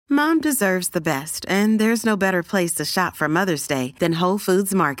Mom deserves the best, and there's no better place to shop for Mother's Day than Whole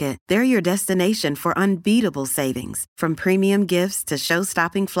Foods Market. They're your destination for unbeatable savings, from premium gifts to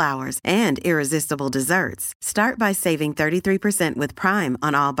show-stopping flowers and irresistible desserts. Start by saving 33% with Prime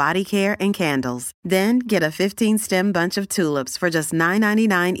on all body care and candles. Then get a 15-stem bunch of tulips for just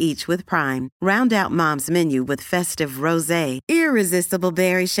 $9.99 each with Prime. Round out Mom's menu with festive rosé, irresistible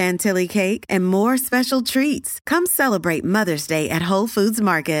berry chantilly cake, and more special treats. Come celebrate Mother's Day at Whole Foods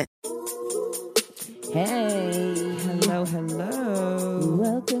Market. Hey. Hello.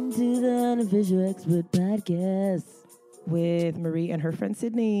 Welcome to the Unofficial Expert Podcast. With Marie and her friend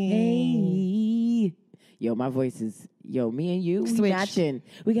Sydney. Hey. Yo, my voice is... Yo, me and you, we Switched. matching.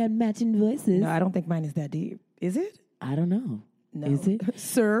 We got matching voices. No, I don't think mine is that deep. Is it? I don't know. No. Is it?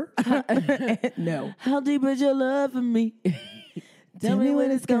 Sir? No. How deep is your love for me? Tell me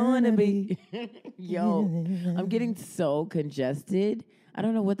what it's going to be. Yo, I'm getting so congested. I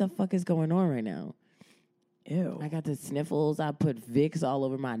don't know what the fuck is going on right now. Ew. I got the sniffles. I put Vicks all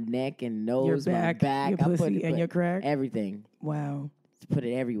over my neck and nose, Your back, my back. your pussy, and your crack? Everything. Wow. Just put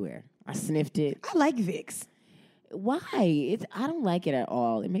it everywhere. I sniffed it. I like Vicks. Why? I don't like it at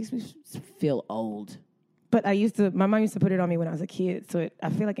all. It makes me feel old. But my mom used to put it on me when I was a kid, so I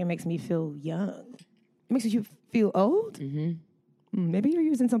feel like it makes me feel young. It makes you feel old? Mm-hmm. Maybe you're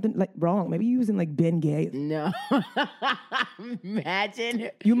using something like wrong. Maybe you're using like Ben Gay. No. Imagine.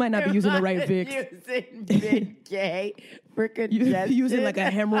 You might not be using the right Vicks. Using Ben Gay for congestion. You're using like a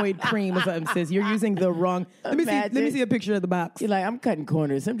hemorrhoid cream or something, sis. You're using the wrong. Let me see a picture of the box. You're like, I'm cutting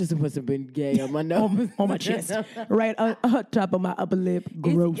corners. I'm just going to put some Ben Gay on my nose. on my chest. Right on top of my upper lip.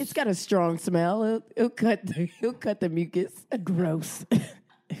 Gross. It's got a strong smell. It'll cut the mucus. Gross.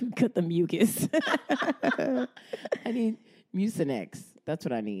 Cut the mucus. I need Mucinex. That's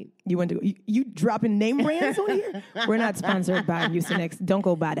what I need. You want to you dropping name brands on here? We're not sponsored by Mucinex. Don't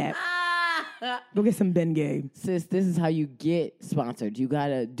go buy that. Go get some Ben Gay. Sis, this is how you get sponsored. You got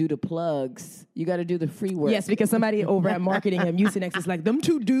to do the plugs. You got to do the free work. Yes, because somebody over at marketing at Mucinex is like, them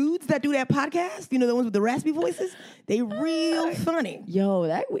two dudes that do that podcast, you know, the ones with the raspy voices, they real funny. Yo,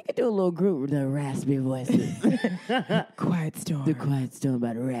 we could do a little group with the raspy voices. Quiet Storm. The Quiet Storm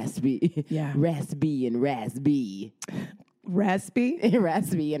about raspy. Yeah. Raspy and raspy. Raspy?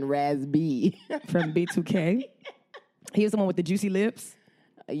 Raspy and raspy. From B2K. He was the one with the juicy lips.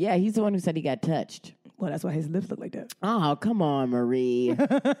 Yeah, he's the one who said he got touched. Well, that's why his lips look like that. Oh, come on, Marie.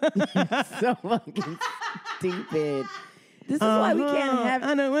 So fucking stupid. This is why we can't have...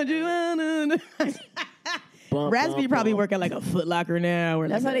 I know what you want. Raspy probably work at like a Foot Locker now. Or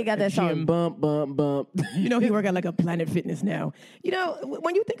that's like how they got that song, Bump, Bump, Bump. You know, he work at like a Planet Fitness now. You know,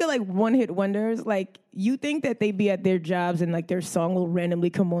 when you think of like one-hit wonders, like you think that they be at their jobs and like their song will randomly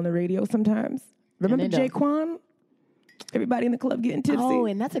come on the radio sometimes. Remember Jaquan? Everybody in the club getting tipsy. Oh,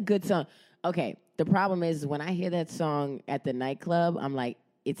 and that's a good song. Okay, the problem is when I hear that song at the nightclub, I'm like,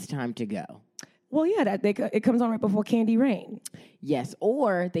 it's time to go. Well, yeah, it comes on right before Candy Rain. Yes,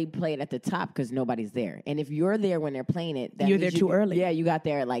 or they play it at the top because nobody's there. And if you're there when they're playing it, that you're means there too early. Yeah, you got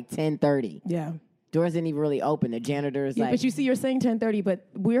there at like 10:30. Yeah. Doors didn't even really open. The janitor's like... But you see, you're saying 10:30, but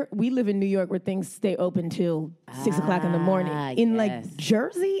we live in New York where things stay open till 6 o'clock in the morning. In like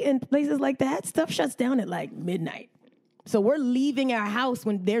Jersey and places like that, stuff shuts down at like midnight. So we're leaving our house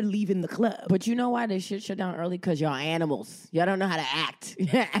when they're leaving the club. But you know why they shit shut down early? Because y'all animals. Y'all don't know how to act.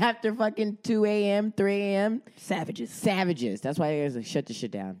 After fucking 2 a.m., 3 a.m. Savages. That's why they shut the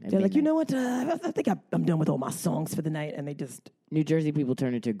shit down. They're like, you know what? I think I'm done with all my songs for the night. And they just... New Jersey people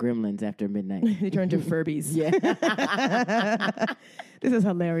turn into gremlins after midnight. They turn into Furbies. Yeah. This is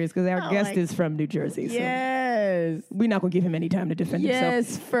hilarious because our guest is from New Jersey. So yes. We're not going to give him any time to defend himself.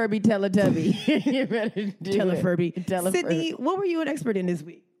 Yes, Furby Teletubby. You better do Furby. Tell Sydney, what were you an expert in this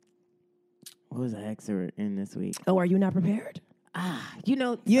week? What was I expert in this week? Oh, are you not prepared? You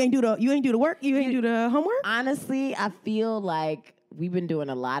know, you ain't do the work. You ain't do the homework. Honestly, I feel like we've been doing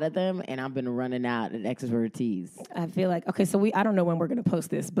a lot of them, and I've been running out of expertise. I feel like so I don't know when we're gonna post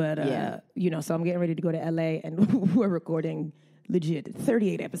this, but so I'm getting ready to go to LA, and we're recording legit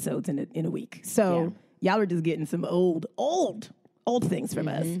 38 episodes in a week. So y'all are just getting some old things from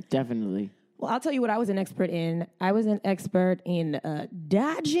us. Definitely. Well, I'll tell you what I was an expert in. I was an expert in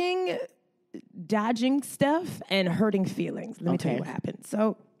dodging stuff and hurting feelings. Let me tell you what happened.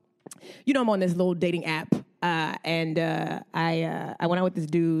 So, I'm on this little dating app, and I went out with this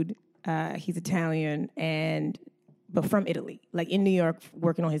dude. He's Italian, but from Italy, like in New York,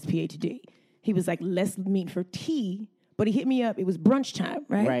 working on his PhD. He was like, let's meet for tea, but he hit me up. It was brunch time,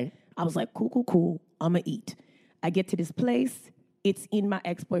 right? Right. I was like, cool. I'm gonna eat. I get to this place. It's in my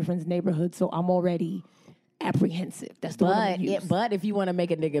ex-boyfriend's neighborhood, so I'm already apprehensive. That's the word I'm gonna use. But if you want to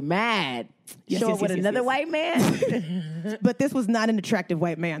make a nigga mad, show up with another white man. But this was not an attractive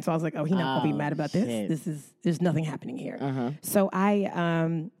white man, so I was like, oh, he's not gonna be mad about shit. this. There's nothing happening here. So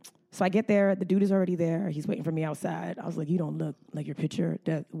I get there. The dude is already there. He's waiting for me outside. I was like, you don't look like your picture.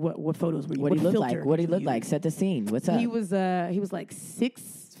 What photos were you? What do he look like? What do he look like? Set the scene. What's up? He was like 6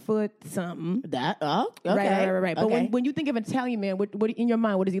 foot something. That okay. Right. But when you think of an Italian man, what in your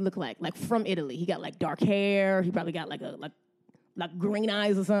mind, what does he look like? Like from Italy. He got like dark hair. He probably got like green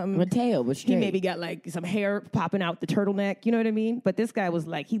eyes or something. Mateo was straight. He maybe got like some hair popping out the turtleneck. You know what I mean? But this guy was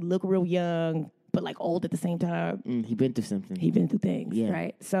like, he looked real young, but like old at the same time. He been through something. He been through things,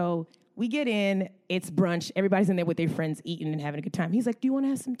 right? So we get in, it's brunch. Everybody's in there with their friends eating and having a good time. He's like, do you want to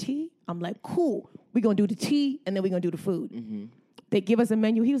have some tea? I'm like, cool. We're going to do the tea, and then we're going to do the food. They give us a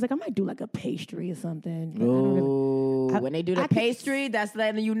menu. He was like, I might do like a pastry or something. When they do the pastry, that's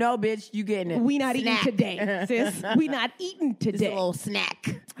letting you know, bitch, you getting it. We not eating today, sis. We not eating today. Just a little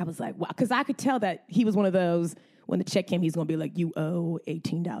snack. I was like, wow. Because I could tell that he was one of those, when the check came, he's going to be like, you owe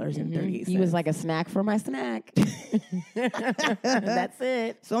 $18.30. He was like a snack for my snack. That's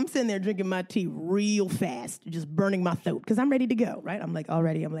it. So I'm sitting there drinking my tea real fast, just burning my throat because I'm ready to go, right? I'm like,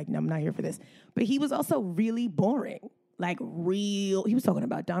 already, no, I'm not here for this. But he was also really boring. Like he was talking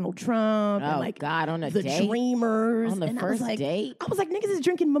about Donald Trump and like God, on a the date? Dreamers. On the first date? I was like, niggas is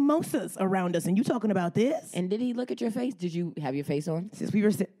drinking mimosas around us and you talking about this? And did he look at your face? Did you have your face on? Since we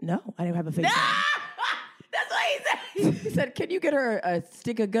were no, I didn't have a face on. That's what he said. He said, can you get her a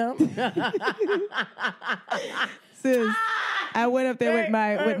stick of gum? Sis, I went up there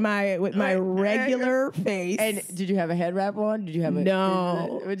with my regular face. And did you have a head wrap on? Did you have a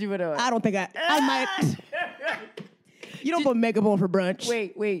no? What'd you put on? I don't think I might. You don't put makeup on for brunch.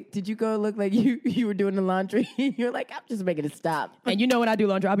 Wait. Did you go look like you were doing the laundry? You're like, I'm just making it stop. And you know when I do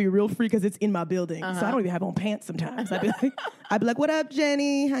laundry, I'll be real free because it's in my building. So I don't even have on pants sometimes. I'd be like, what up,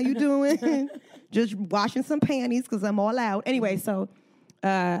 Jenny? How you doing? Just washing some panties because I'm all out. Anyway, so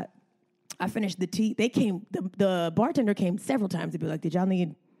I finished the tea. They came, the bartender came several times to be like, did y'all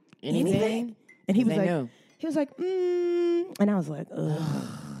need anything? And he was like, and I was like, ugh.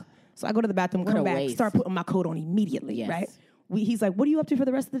 So I go to the bathroom, come back, start putting my coat on immediately, right? He's like, what are you up to for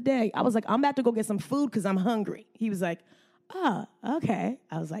the rest of the day? I was like, I'm about to go get some food because I'm hungry. He was like, okay.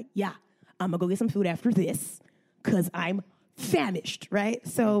 I was like, yeah, I'm going to go get some food after this because I'm famished, right?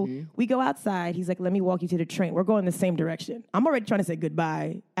 So we go outside. He's like, let me walk you to the train. We're going the same direction. I'm already trying to say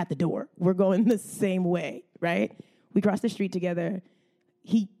goodbye at the door. We're going the same way, right? We cross the street together.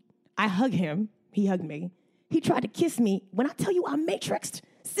 I hug him. He hugged me. He tried to kiss me. When I tell you I'm matrixed,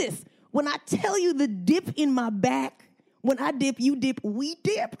 sis, when I tell you the dip in my back, when I dip, you dip, we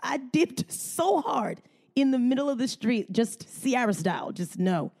dip. I dipped so hard in the middle of the street, just Ciara style. Just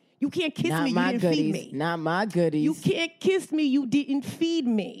no. You can't kiss me, you didn't feed me. Not my goodies. You can't kiss me, you didn't feed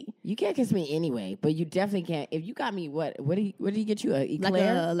me. You can't kiss me anyway, but you definitely can't. If you got me, what did he get you? An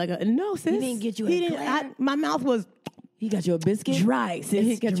eclair? No, sis. He didn't get you an eclair? My mouth was... He got you a biscuit? Dry, sis.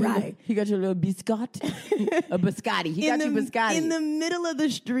 He got you a little biscuit? A biscotti. He got you biscotti. In the middle of the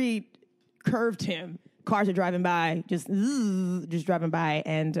street, curved him. Cars are driving by, just driving by,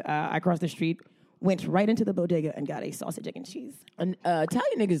 and I crossed the street, went right into the bodega and got a sausage, egg, and cheese.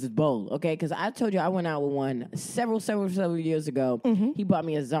 Italian niggas is bold, okay? Because I told you I went out with one several years ago. He bought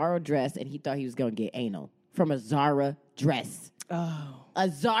me a Zara dress, and he thought he was going to get anal from a Zara dress. Oh. A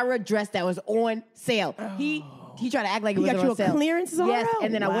Zara dress that was on sale. Oh. He tried to act like it was on sale. He got you a clearance Zara? Yes,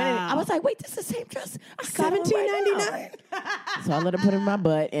 and then I went in. I was like, wait, this is the same dress. $17.99. So I let him put it in my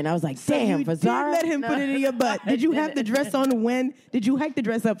butt, and I was like, damn, for Zara? Let him put it in your butt. Did you have the dress on when? Did you hike the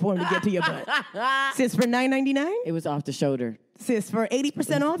dress up for him to get to your butt? Sis, for $9.99? It was off the shoulder. Sis, for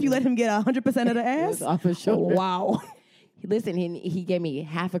 80% off, you let him get 100% of the ass? It was off his shoulder. Oh, wow. Listen, he gave me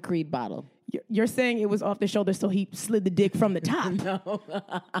half a Creed bottle. You're saying it was off the shoulder, so he slid the dick from the top. No.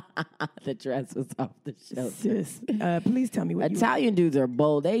 The dress was off the shoulder. Sis, please tell me what Italian dudes are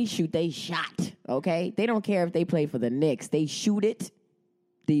bold. They shoot, they shot, okay? They don't care if they play for the Knicks. They shoot it,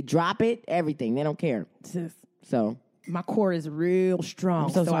 they drop it, everything. They don't care. Sis. So my core is real strong.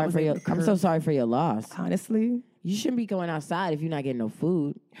 I'm so sorry for your loss. Honestly. You shouldn't be going outside if you're not getting no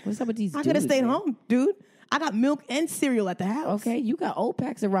food. What's up with these dudes? I could have stayed home, dude. I got milk and cereal at the house. Okay, you got old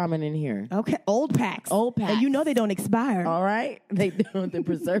packs of ramen in here. Okay, old packs. Old packs. And you know they don't expire. All right? They don't. The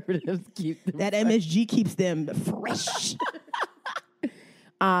preservatives keep them that fresh. MSG keeps them fresh.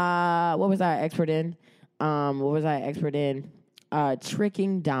 What was I expert in?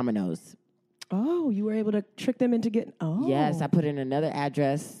 Tricking dominoes. Oh, you were able to trick them into getting... Oh. Yes, I put in another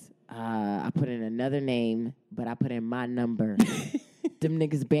address. I put in another name, but I put in my number. them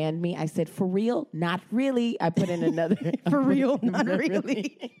niggas banned me. I said, for real? Not really. I put in another. For real? Not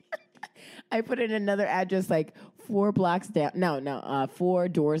really. I put in another address like 4 blocks down. No, 4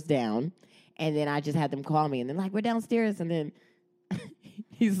 doors down. And then I just had them call me. And then like, we're downstairs. And then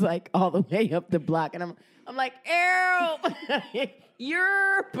he's like all the way up the block. And I'm like, help.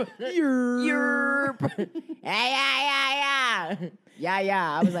 Yerp.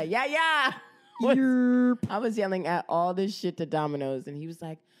 Yeah. I was like, yeah. Yerp. I was yelling at all this shit to Domino's. And he was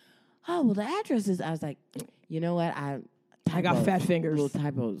like, oh, well, the address is. I was like, you know what? I got fat fingers. Little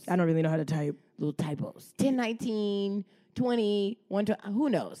typos. I don't really know how to type. Little typos. 10, 19, 20, 1, 2, who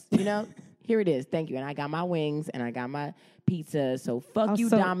knows? You know? Here it is. Thank you. And I got my wings and I got my pizza. So fuck you,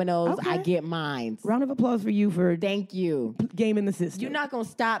 Domino's. Okay. I get mine. Round of applause for you for thank you. Game in the system. You're not going to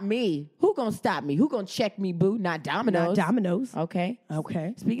stop me. Who going to stop me? Who going to check me, boo? Not Domino's. Not Domino's. Okay.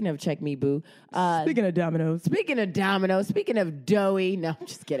 Speaking of check me, boo. Speaking of Domino's. Speaking of doughy. No, I'm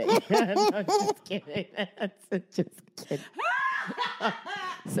just kidding. I'm just kidding. Just kidding.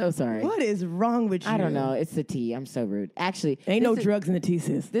 So sorry. What is wrong with you? I don't know. It's the tea. I'm so rude. Actually, ain't no drugs in the tea,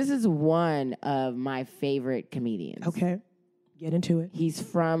 sis. This is one of my favorite comedians. Okay. Get into it. He's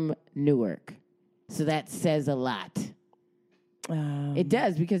from Newark. So that says a lot. It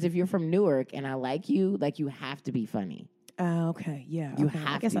does, because if you're from Newark and I like you have to be funny. Okay, yeah. You okay. have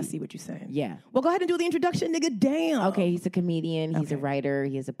I guess to. I see what you're saying. Yeah. Well, go ahead and do the introduction, nigga. Damn. Okay, he's a comedian. He's a writer.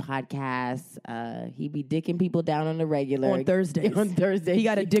 He has a podcast. He be dicking people down on the regular. On Thursdays. On Thursdays. He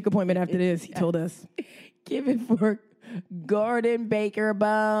got a dick appointment after this, he told us. Give it for Gordon Baker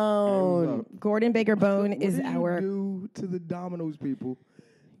Bone. Gordon Baker Bone is our... do to the Domino's people?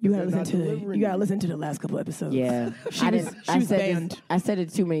 You gotta listen to the last couple episodes. Yeah. I said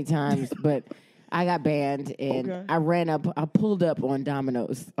it too many times, but... I got banned, and I pulled up on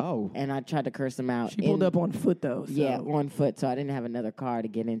Domino's. Oh. And I tried to curse him out. She pulled up on foot, though. So. Yeah, on foot, so I didn't have another car to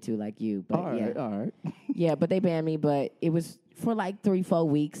get into like you. But all right. Yeah, but they banned me, but it was for like 3-4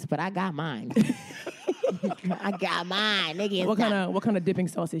 weeks, but I got mine. I got mine. Nigga, what kind of dipping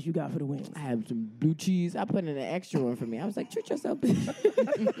sauces you got for the wings? I have some blue cheese. I put in an extra one for me. I was like, treat yourself, bitch.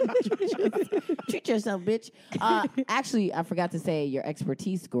 Treat yourself, bitch. Actually, I forgot to say your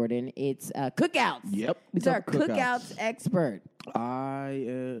expertise, Gordon. It's cookouts. Yep. It's our cookouts expert.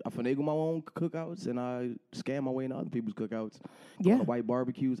 I finagle my own cookouts, and I scam my way into other people's cookouts. Yeah. Go to white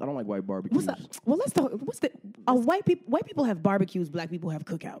barbecues. I don't like white barbecues. Well, let's talk. White people have barbecues. Black people have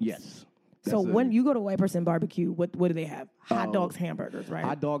cookouts. Yes. So when you go to white person barbecue, what do they have? Hot dogs, hamburgers, right?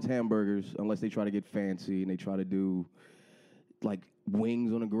 Hot dogs, hamburgers, unless they try to get fancy and they try to do like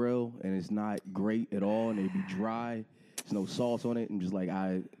wings on a grill, and it's not great at all, and they be dry. There's no sauce on it, and just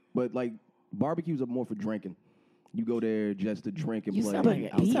but like barbecues are more for drinking. You go there just to drink and play.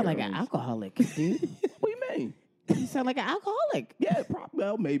 You sound like an alcoholic, dude. What do you mean? You sound like an alcoholic. Yeah,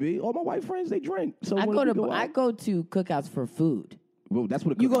 well, maybe. All my white friends, they drink. So I go to cookouts for food. Well, that's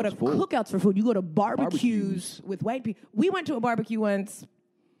what you go to for. Cookouts for food. You go to barbecues with white people. We went to a barbecue once,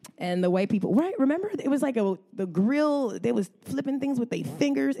 and the white people, right? Remember, it was like the grill. They was flipping things with their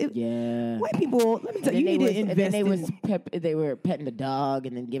fingers. White people. Let me tell you, you need to invest. They were petting the dog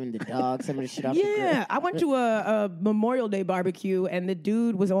and then giving the dog some of the shit off. Yeah, I went to a Memorial Day barbecue, and the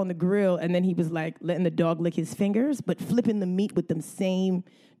dude was on the grill, and then he was like letting the dog lick his fingers, but flipping the meat with them same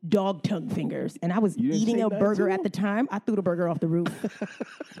dog tongue fingers. And I was eating a burger at the time. I threw the burger off the roof.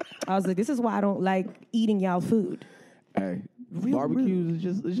 I was like, this is why I don't like eating y'all food. Hey, barbecues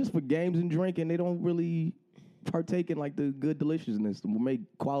is just for games and drinking. They don't really partake in like the good deliciousness. We make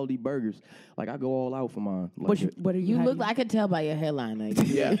quality burgers. Like I go all out for mine. Like, what are you? You look. I could tell by your hairline. Like,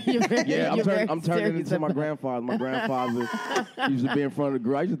 yeah, I'm turning into my grandfather. My grandfather used to be in front of the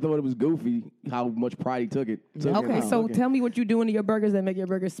grill. I used to thought it was goofy how much pride he took it. So tell me what you do into your burgers that make your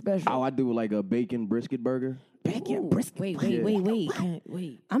burgers special. Oh, I do like a bacon brisket burger. Bacon brisket.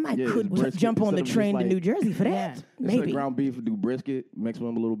 Wait. I might could jump on the train to New Jersey for that. Yeah. Maybe instead of ground beef, do brisket, mix with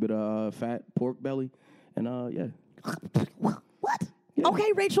a little bit of fat pork belly. And What? Yeah.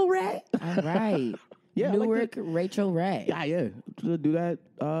 Okay, Rachel Ray. All right. Yeah, Newark, Rachel Ray. Yeah. To do that.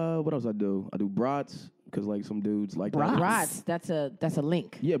 What else I do? I do brats because like some dudes like brats. That's a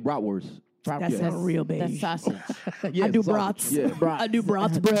link. Yeah, bratwurst. That's not real, baby. That's sausage. Yeah, I do brats. Yeah, I do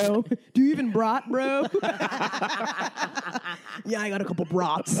brats, bro. Do you even brat, bro? Yeah, I got a couple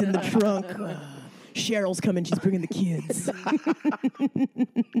brats in the trunk. Cheryl's coming. She's bringing the kids.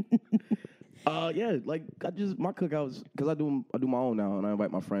 Like my cookouts because I do my own now and I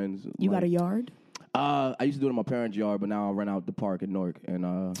invite my friends. You got a yard? I used to do it in my parents' yard, but now I rent out the park in Newark. And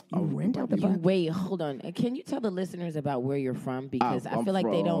you rent out the park? Wait, hold on. Can you tell the listeners about where you're from? Because I feel like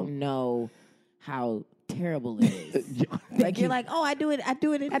they don't know how terrible it is. Like you're like, oh, I do it at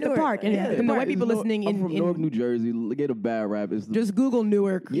the park. And the white people listening I'm from Newark, New Jersey. Get a bad rap. It's just Google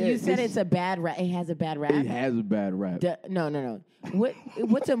Newark. Yeah, you said it's a bad rap. It has a bad rap. It has a bad rap. No.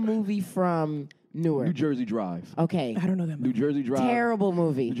 What's a movie from Newark? New Jersey Drive. Okay. I don't know that movie. New Jersey Drive. Terrible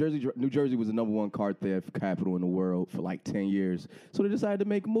movie. New Jersey was the #1 car theft capital in the world for like 10 years. So they decided to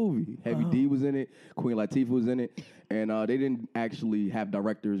make a movie. Heavy D was in it. Queen Latifah was in it. And they didn't actually have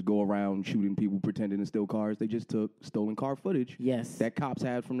directors go around shooting people pretending to steal cars. They just took stolen car footage that cops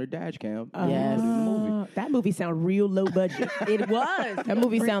had from their dash cam and put it in the movie. That movie sound real low budget. It was. That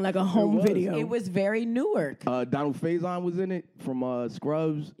movie sound like a home video. It was very Newark. Donald Faison was in it from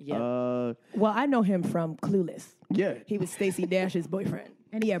Scrubs. Yep. Well, I know him from Clueless. Yeah. He was Stacey Dash's boyfriend,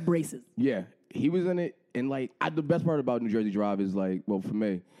 and he had braces. Yeah, he was in it. And like, the best part about New Jersey Drive is like, well, for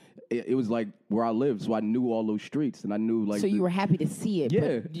me, it was like where I lived, so I knew all those streets, and I knew like. So you were happy to see it,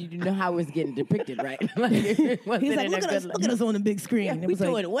 but you know how it was getting depicted, right? Like, He's like, look at us on the big screen. Yeah, And it we was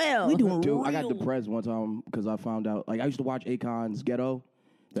doing like, well. We doing Dude, real. I got depressed one time because I found out, like, I used to watch Akon's Ghetto,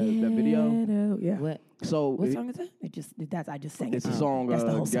 that video. Yeah. What? So What song is that? I just sang it's it. a song, That's the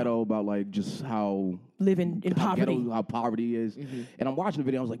whole Ghetto, song. about like just how Living in poverty. Ghetto, how poverty is. And I'm watching the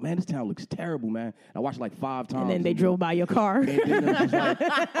video. I was like, man, this town looks terrible, man. And I watched it like 5 times. And then they drove by your car. And then I was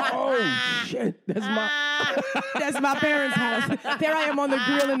like, oh shit, that's my parents' house. There I am on the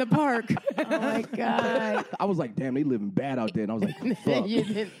grill in the park. Oh my God. I was like, damn, they living bad out there. And I was like, fuck.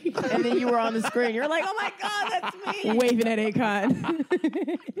 And then you were on the screen. You're like, oh my God, that's me. Waving at Akon.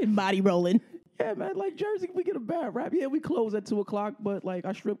 And body rolling. Yeah, man, like Jersey, we get a bad rap. Yeah, we close at 2:00, but like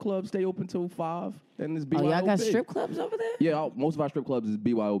our strip clubs stay open till 5. And it's BYOB. Oh, y'all got strip clubs over there? Yeah, most of our strip clubs is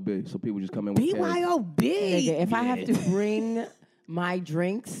BYOB, so people just come in with cash. BYOB. Nigga, if I have to bring my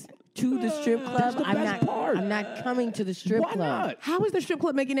drinks to the strip club, the best part. I'm not coming to the strip Why club. not? How is the strip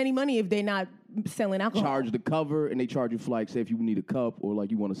club making any money if they're not selling alcohol? Charge the cover, and they charge you for like, say, if you need a cup or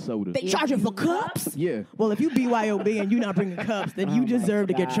like you want a soda. They charge you for cups? Yeah. Well, if you BYOB and you're not bringing cups, then you deserve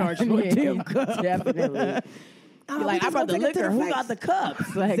to get charged for a damn cup. Definitely. You're like, I brought the liquor. Who got the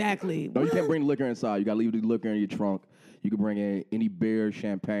cups? Like, Exactly. No, you can't bring the liquor inside. You got to leave the liquor in your trunk. You can bring in any beer,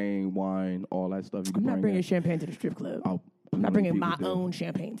 champagne, wine, all that stuff. You can I'm not bring bringing in. champagne to the strip club. Oh, I'm not bringing people my do. own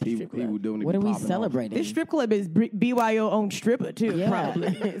champagne to the strip club. People doing it. what are we popping off. celebrating? This strip club is BYO owned stripper too, Yeah. probably.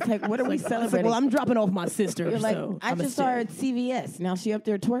 It's like, what are we It's like, celebrating? well, I'm dropping off my sister. You're like, so I I'm just saw her at CVS. Now she up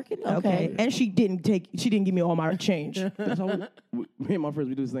there twerking? Okay. And she didn't give me all my change. That's how me and my friends,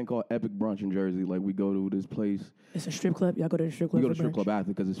 we do this thing called Epic Brunch in Jersey. Like, we go to this place. It's a strip club. Y'all go to the strip club. We go to for strip brunch? club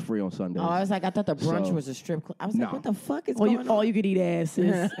after because it's free on Sundays. Oh, I was like, I thought the brunch So- was a strip club. I was like, No. what the fuck is going on? All you could eat ass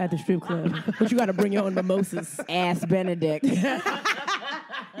is at the strip club, but you got to bring your own mimosas. Ass Benedict. You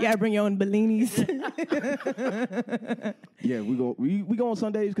got to bring your own Bellinis. Yeah, we go on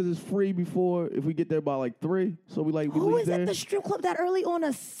Sundays because it's free before if we get there by like 3. So we Who leave is there. at the strip club that early on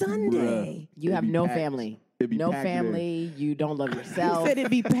a Sunday? You It'd have be no packed. family. It'd be No packed there. family. You don't love You yourself. said it'd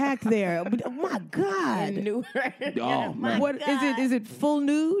be packed there. But, oh my God. In Newark. Oh, man. What is it? Is it full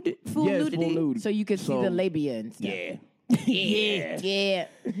nude? Full Yeah, it's nudity? full nude. So you could see So- the labia and stuff. Yeah. Yeah.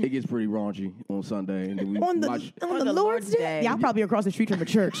 It gets pretty raunchy on Sunday. And then we On the watch. on the the Lord's Lord's Day? Day. Y'all probably across the street from a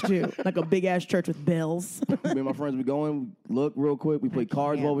church too, like a big ass church with bells. Me and my friends, we go in, look real quick. We play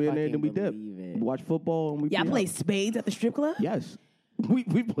cards can't while we're in there, then we fucking dip. believe it. We watch football, and we Y'all be play out. spades at the strip club? Yes. We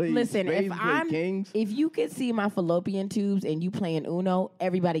play Listen, spades, if we play kings. if you could see my fallopian tubes and you playing Uno,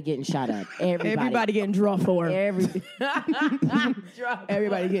 everybody getting shot up. Everybody getting draw for. Everybody.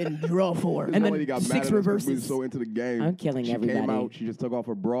 Everybody getting draw for. This And lady then got mad 6 at us 'cause we were reverses. so into the game. I'm killing she everybody. Came out, she just took off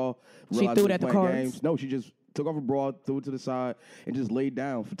her bra. She realized threw we it at the was playing cards? games. No, she just took off her bra, threw it to the side, and just laid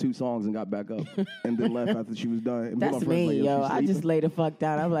down for 2 songs and got back up, and then left after she was done. And me and my That's friends me, like, yo. she I just sleeping? lay the fuck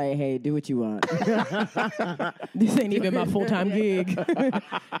down. I'm like, hey, do what you want. This ain't even my full time gig.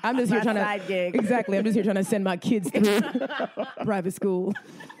 I'm just here My trying to side gig. Exactly. I'm just here trying to send my kids through private school.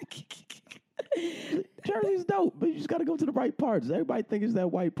 Jersey's dope, but you just got to go to the right parts. Everybody think it's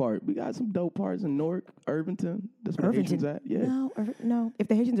that white part. We got some dope parts in Newark, Irvington. That's where Haitians at. Yeah. No. If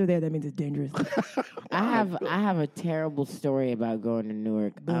the Haitians are there, that means it's dangerous. I have a terrible story about going to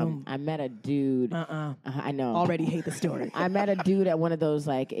Newark. I met a dude. I know. Already hate the story. I met a dude at one of those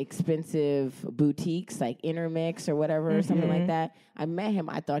like expensive boutiques, like Intermix or whatever, or something like that. I met him.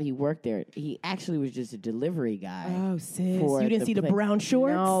 I thought he worked there. He actually was just a delivery guy. Oh, sis. for You didn't see the place. brown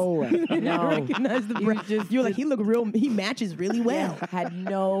shorts? No, no. Recognize the You brown You're like, he matches really well. Had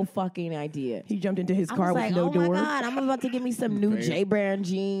no fucking idea. He jumped into his I car was with like, no oh door. my God, I'm about to get me some new J Brand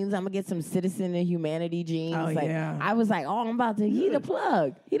jeans. I'm gonna get some Citizen and Humanity jeans. Oh, like, yeah. I was like, oh, I'm about to heat a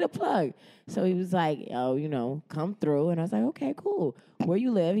plug. So he was like, oh, come through. And I was like, okay, cool. Where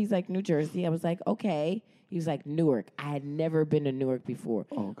you live? He's like, New Jersey. I was like, okay. He was like, Newark. I had never been to Newark before.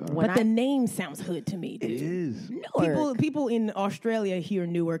 Oh, God. But the name sounds hood to me. It is. Newark. People in Australia hear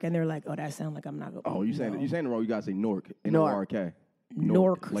Newark and they're like, oh, that sounds like I'm not going. Oh, you saying it wrong? You gotta say Newark. Newark. N-O-R-K.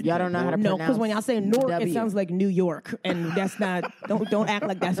 Newark. Like Y'all don't know how to No, pronounce because when y'all say Newark, W. it sounds like New York, and that's not. Don't act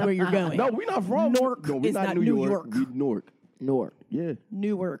like that's where you're going. No, we're not from Newark. No, we're It's not New New York. York. We Newark. Newark. Yeah.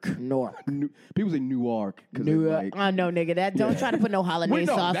 Newark. People say Newark. Newark. I know, nigga. Don't try to put no holiday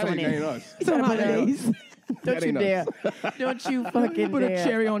sauce that on ain't it. us. Some holidays. Don't That you ain't dare. us. Don't you fucking Put a dare.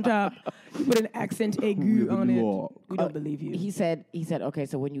 cherry on top. You put an accent aigu on it. Newark. We don't believe you. He said, okay,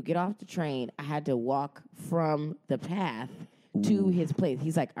 so when you get off the train, I had to walk from the path to his place.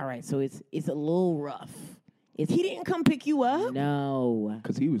 He's like, all right, so it's a little rough. He didn't come pick you up. No.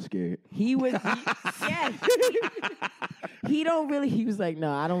 Because he was scared. He was, yes. He was like,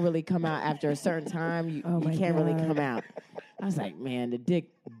 no, I don't really come out after a certain time. You my can't really God. come out. I was like, man, the dick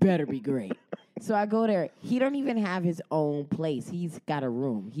better be great. So I go there. He don't even have his own place. He's got a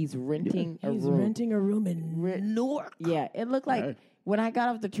room. He's renting a He's room. renting a room in Newark. Yeah, it looked like Hey. when I got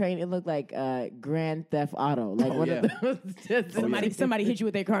off the train, it looked like Grand Theft Auto. Like one yeah. of those. Somebody hit you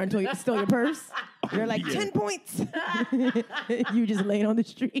with their car and stole your purse. You're like 10 points. You just laying on the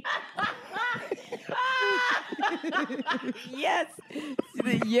street. Yes,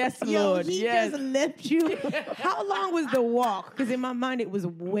 yes, Lord. He yes. just left you. How long was the walk? Because in my mind, it was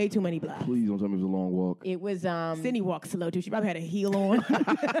way too many blocks. Please don't tell me it was a long walk. It was Cindy walked slow too. She probably had a heel on.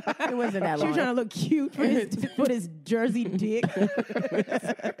 it wasn't that She long. was trying to look cute for his Jersey dick.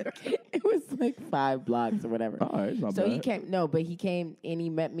 It was like 5 blocks or whatever. All right, it's not So bad. he came and he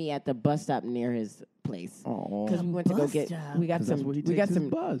met me at the bus stop near his place. Aw. Because we went to go Bus get stop. we got 'Cause some that's where he we got takes his some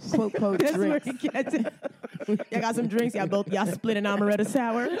bus. quote That's where drinks. he gets it. Y'all got some drinks. Y'all split an amaretto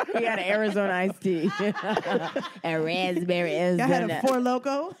sour. We had an Arizona iced tea. A raspberry Y'all had Arizona. a Four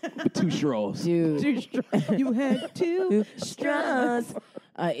Loko. 2 straws. Dude. You had two straws.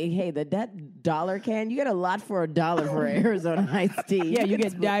 Hey, that dollar can, you get a lot for $1 for an Arizona iced tea. Yeah, you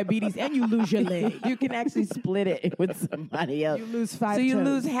get diabetes and you lose your leg. You can actually split it with somebody else. You lose 5 So you toes.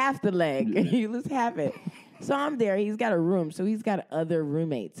 lose half the leg. You lose half it. So I'm there. He's got a room. So he's got other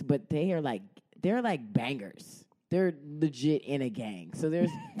roommates, but they're like bangers. They're legit in a gang. So there's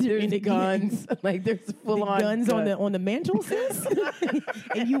in a guns. Like there's full The on guns on the mantle, sis.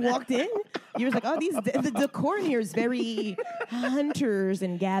 And you walked in. You was like, oh, the decor in here is very hunters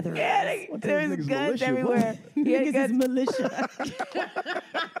and gatherers. Yeah, there's niggas guns militia, everywhere. He had Niggas is guns, militia.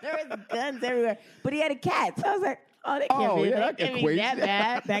 there was guns everywhere. But he had a cat. So I was like, oh, that can't Oh, be, yeah, that that can't be equates. that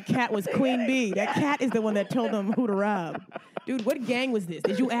bad. That cat was Queen Bee. That cat is the one that told them who to rob. Dude, what gang was this?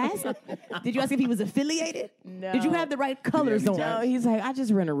 Did you ask? Did you ask if he was affiliated? No. Did you have the right colors on? No, he's like, I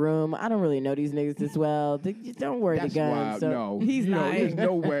just rent a room. I don't really know these niggas this well. Don't worry That's the why, guns. So. no. He's lying. There's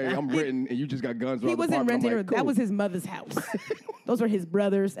no way I'm written and you just got guns. He around the wasn't apartment. renting I'm her. like, That cool. was his mother's house. Those were his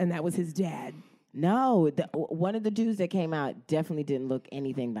brothers, and that was his dad. No, one of the dudes that came out definitely didn't look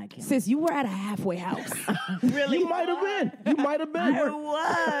anything like him. Sis, you were at a halfway house. Really? You might have been. You might have been. I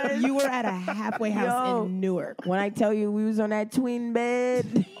was. You were at a halfway house Yo. in Newark. When I tell you we was on that twin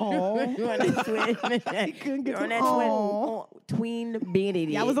bed. Oh. We on that twin. couldn't get on to- that Aw. twin bed.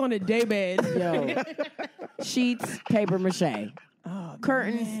 It I was on a day bed. Yo. Sheets, paper mache. Oh,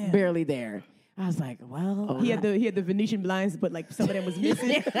 Curtains, man. barely there. I was like, well. He had the Venetian blinds, but like some of them was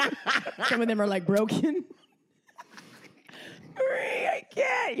missing. Some of them are like broken. I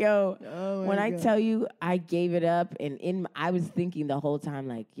can't, yo. Oh, my when I God. tell you, I gave it up, and I was thinking the whole time,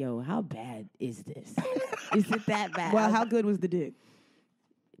 like, yo, how bad is this? Is it that bad? Well, how good was the dick?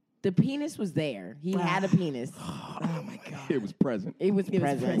 The penis was there. He had a penis. Oh my God. It was present. It was was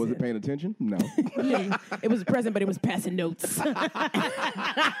present. Was it paying attention? No. Yeah, it was present, but it was passing notes.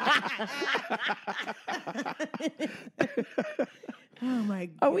 Oh my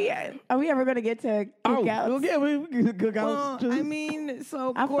God. Are we ever gonna get to cookouts? well, yeah, we can cook out. Well, I mean,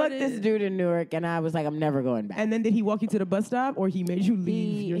 so I fucked this dude in Newark, and I was like, I'm never going back. And then did he walk you to the bus stop, or he made you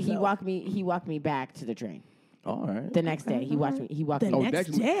leave yourself? He walked me back to the train All right. the next day. He walked me. The me.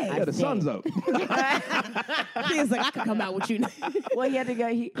 next day? Yeah, the sun's up. He was like, I could come out with you. Well, he had to go.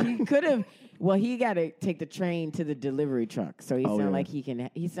 He could have. Well, he got to take the train to the delivery truck. So he Oh, sounded yeah. like he can.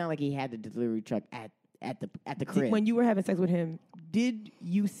 He sounded like he had the delivery truck at the crib. When you were having sex with him, did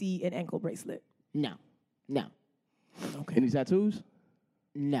you see an ankle bracelet? No. Any tattoos?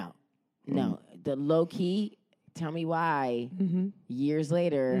 No. the low key, tell me why, years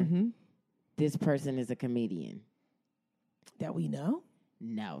later, this person is a comedian. That we know?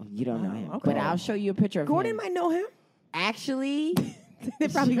 No, you don't know him. okay. But I'll show you a picture of Gordon him. might know him. Actually, They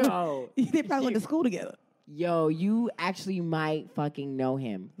probably Yo. went to school together. yo, you actually might fucking know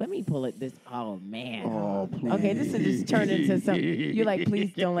him. Let me pull it this. Oh, man. Oh, please. Okay, this is just turned into some. You're like,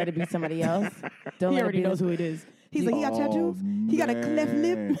 please don't let it be somebody else. Don't He let already it be knows who it is. He's like, he got tattoos? Oh, He got a cleft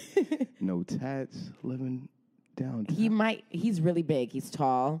lip? No tats, living downtown. He's really big. He's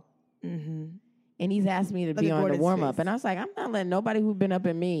tall. And he's asked me to be at on the Gordon's warm up. face. And I was like, I'm not letting nobody who's been up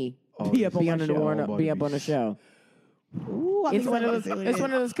in me Be up on be my on the show. warm up, about be to up be on the show. Ooh, I It's think one of somebody those. said It's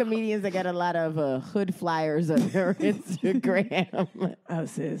one of those comedians that got a lot of hood flyers on their Instagram. Oh,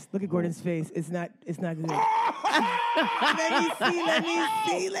 sis, look at Gordon's face. It's not good. Let me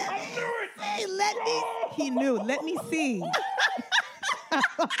see. He knew. Let me see.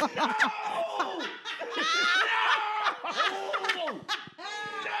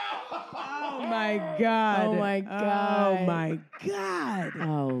 Oh my God. Oh, my God. Oh my God.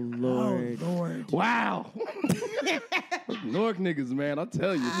 Oh Lord. Oh Lord. Wow. Newark niggas, man, I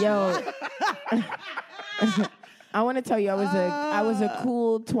tell you. Yo. I want to tell you, I was a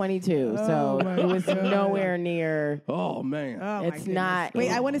cool 22, so it was nowhere near. Oh, man. Oh, my It's goodness. not- Wait,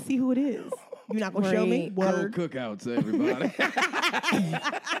 I want to see who it is. You're not gonna show me? Marie, Go cookouts, everybody.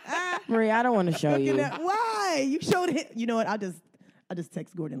 Marie, I don't want to show Look at you. that. Why? You showed it. You know what? I'll just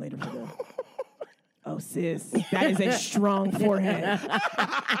text Gordon later for the. Oh, sis, that is a strong forehead.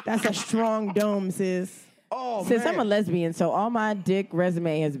 That's a strong dome, sis. Oh, Since man. I'm a lesbian, so all my dick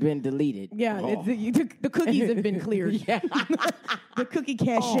resume has been deleted. Yeah, the cookies have been cleared. Yeah. The cookie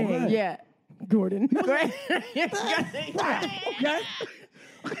cache. man. Yeah. Gordon. Gordon, Yeah.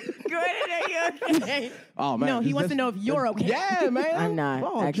 are you okay? Oh, man. No, he wants to know if you're okay. Yeah, man. I'm not,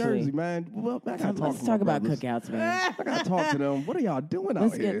 Oh, actually. Jersey, man. Well, I gotta Let's to talk my about brothers. cookouts, man. I gotta talk to them. What are y'all doing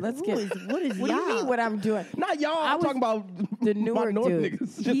out here? Let's get. What is What do you mean? What I'm doing? Not y'all. I I'm was- talking about The my Newark North dude.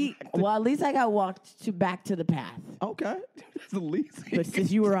 niggas. Well, at least I got walked back to the path. Okay. That's the least. But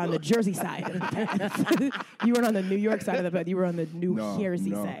since you were on the Jersey side of the path, you weren't on the New York side of the path. You were on the New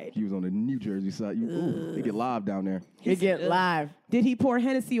Jersey side. He was on the New Jersey side. They get live down there. You get live. Did he pour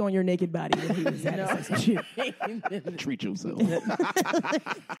Hennessy on your naked body when he was having sex with you? Treat yourself.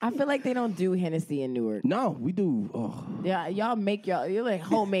 I feel like they don't do Hennessy in Newark. No, we do. Oh. Yeah, y'all make you're like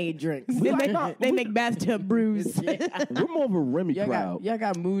homemade drinks. They make bathtub brews. We're more of a Remy Y'all crowd.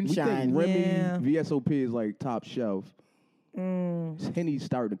 got We moonshine. think Remy Yeah. VSOP is like top shelf. Henny's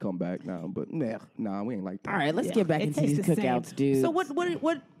starting to come back now, but nah, we ain't like that. All right, let's get back It into tastes these the same. cookouts, dude. So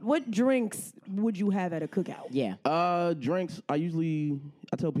what drinks would you have at a cookout? Yeah. Drinks.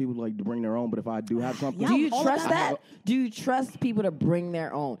 I tell people like to bring their own, but if I do have something, Do you all of trust that. that? Do you trust people to bring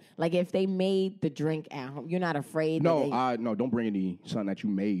their own? Like if they made the drink at home, you're not afraid. No, that no, don't bring something that you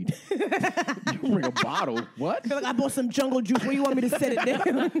made. You bring a bottle. What? I feel like I bought some jungle juice. Where you want me to set it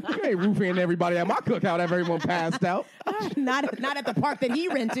down? You ain't roofing everybody at my cookout. Everyone passed out. not at the park that he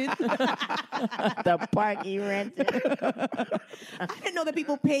rented. the park you rented. I didn't know that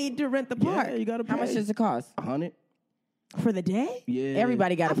people paid to rent the park. Yeah, you gotta pay. How much does it cost? 100. For the day? Yeah.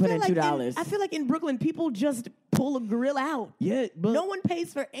 Everybody got to put in $2. I feel like in Brooklyn, people just pull a grill out. Yeah, but No one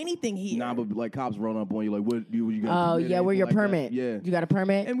pays for anything here. Nah, but like cops rolling up on you, like what you got? Oh yeah, where your permit? Yeah. You got a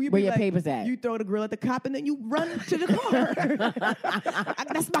permit? And we where be your like, papers at? You throw the grill at the cop and then you run to the car.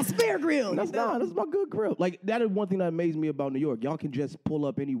 That's my spare grill. That's my good grill. Like that is one thing that amazed me about New York. Y'all can just pull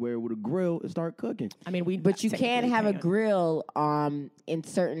up anywhere with a grill and start cooking. I mean, but you can't have a grill in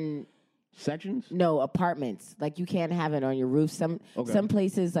certain Sections? apartments. Like you can't have it on your roof. Some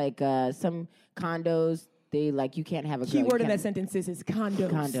places like some condos, they like you can't have a grill. Keyword You in that can't- sentence is condos.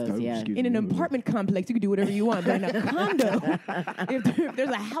 Condos, yeah. Excuse In an me. apartment complex, you can do whatever you want. But in a condo, if there's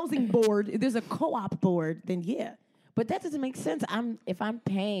a housing board, if there's a co-op board, then yeah. But that doesn't make sense. If I'm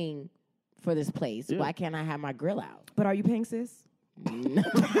paying for this place, why can't I have my grill out? But are you paying, sis?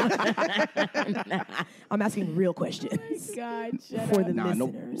 I'm asking real questions. God, For the Nah, no,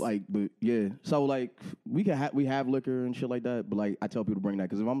 listeners. but yeah. So like we have liquor and shit like that, but like I tell people to bring that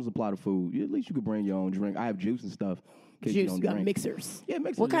because if I'm gonna supply the food, at least you could bring your own drink. I have juice and stuff. In case you Juice, don't you got drink. mixers. Yeah,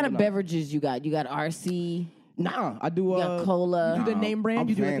 mixers. What kind of nah. beverages you got? You got RC, Nah, I do. you got cola. You do the name brand? I'm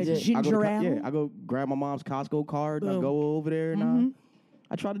You do like a fancy. I go to ginger Co- ale? Yeah, I go grab my mom's Costco card. And I Boom. go over there and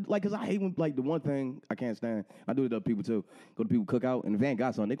I try to like, cause I hate when like the one thing I can't stand. I do it to other people too. Go to people cook out and if they ain't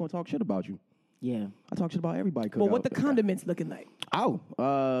got something, they gonna talk shit about you. Yeah. I talk shit about everybody. Cook Well, out. what the condiments looking like?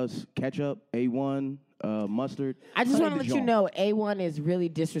 Ketchup, A1, mustard. I just want to Honey let you Dijon. know, A1 is really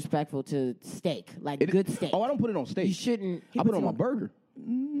disrespectful to steak, like good steak. Oh, I don't put it on steak. You shouldn't. I put it on my burger.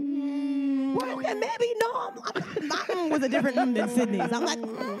 Well, okay, maybe my was a different than Sydney's. I'm like,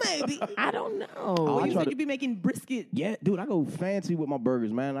 maybe. I don't know. Oh, you try said to- you'd be making brisket. Yeah, dude, I go fancy with my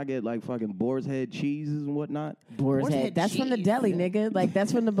burgers, man. I get like fucking boar's head cheeses and whatnot. Boar's Boar's head. head That's from the cheese. deli, nigga. Like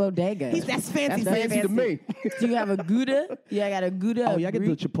that's from the bodega. That's fancy. That's Fancy to me. Do you have a Gouda? Yeah, I got a Gouda. Oh, yeah, I get the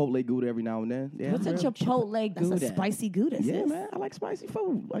Greek- Chipotle Gouda every now and then. Yeah, What's a yeah. Chipotle That's Gouda? a spicy Gouda. Yeah, sis. man, I like spicy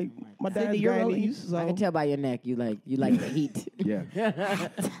food. Like my Sydney, dad's you're really- Guyanese. So. I can tell by your neck you like the heat. Yeah,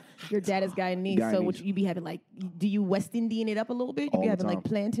 Your dad is Guyanese, so what Guyanese. you be having like? Do you West Indian it up a little bit? You All be the having like time.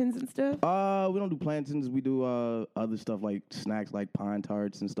 plantains and stuff. we don't do plantains. We do other stuff like snacks, like pine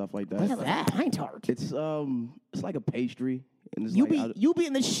tarts and stuff like that. What's that? Pine tart. It's like a pastry. And it's You like, be you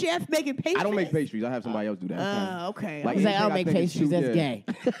being the chef making pastries. I don't make pastries. I have somebody else do that. Okay. Like, He's like, I don't anything make I think is pastries.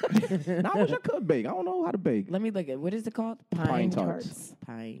 too- That's yeah. gay. I wish I could bake. I don't know how to bake. Let me look at what is it called? Pine tarts.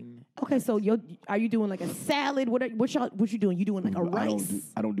 Pine. Okay, so are you doing like a salad? What you doing? You doing like a rice?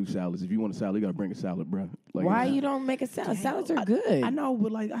 I don't do salads. If you want a salad, you gotta bring a salad, bro. Like, Why you don't make a salad? Salads are good. I know,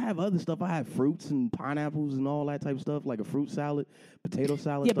 but like I have other stuff. I have fruits and pineapples and all that type of stuff, like a fruit salad, potato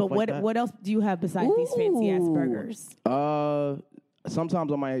salad. Yeah, stuff but like that. what else do you have besides these fancy ass Ooh. burgers?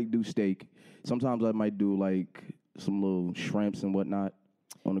 Sometimes I might do steak. Sometimes I might do like some little shrimps and whatnot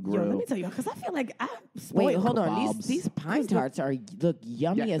on the grill. Yo, let me tell you, because I feel like I'm Wait, spoiled. hold on. kebabs. These pine tarts are look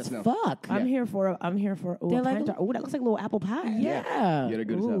yummy Yeah, as that's fuck. I'm here for ooh, They're a like- pine tart. Ooh, that looks like a little apple pie. Yeah. Yeah, they're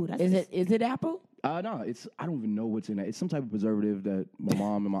good Ooh, as hell. that's Is it apple? No, I don't even know what's in it. It's some type of preservative that my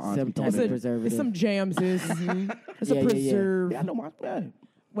mom and my aunt Some be type throwing of in. preservative. It's some jams. It's Yeah, a yeah, yeah. preserve. Yeah, I know my. Yeah.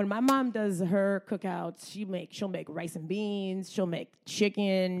 When my mom does her cookouts, she'll make rice and beans. She'll make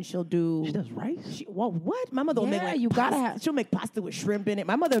chicken. She'll do. She does rice. What? My mother will make Yeah, like you gotta pasta. have- She'll make pasta with shrimp in it.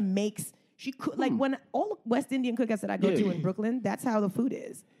 My mother makes. She cook like when all the West Indian cookouts that I go to in Brooklyn. That's how the food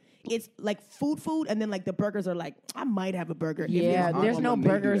is. It's like food, and then like the burgers are like I might have a burger. if Yeah, it's- there's mom no and they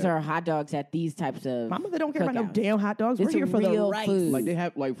do burgers that. or hot dogs at these types of. My mother don't care about no cookouts. damn hot dogs. It's We're here a for the real rice. food. Like they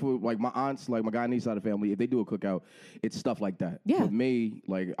have like for like my aunts, like my Guyanese side of the family. If they do a cookout, it's stuff like that. Yeah. With me,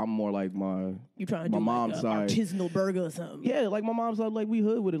 like I'm more like You trying to my do mom's like a side. artisanal burger or something? Yeah, like my mom's side, like we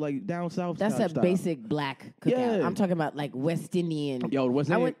hood with it, like down south. That's a style. basic black cookout. Yeah. I'm talking about like West Indian. Yo, the West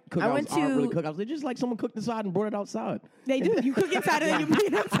I Indian went cookouts aren't really to- cookouts. They're just like someone cooked inside and brought it outside. They do. You cook inside and then you bring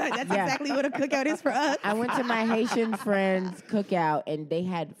it outside. That's Yeah. exactly what a cookout is for us. I went to my Haitian friend's cookout and they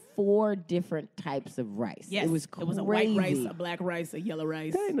had 4 different types of rice. Yes, It was crazy. a white rice, a black rice, a yellow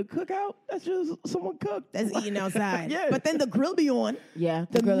rice. That ain't a cookout. That's just someone cooked. That's eaten outside. Yeah. But then the grill be on. Yeah.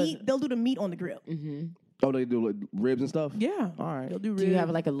 The grill is- meat, they'll do the meat on the grill. Oh, they do like ribs and stuff. Yeah. All right. They'll do Do you ribs. have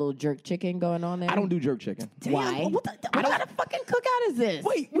like a little jerk chicken going on there? I don't do jerk chicken. Damn, Why? What kind of fucking cookout is this?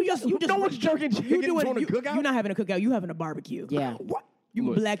 Wait, you just no one's jerking chicken You doing on a you, cookout? You're not having a cookout. You having a barbecue. Yeah. What? You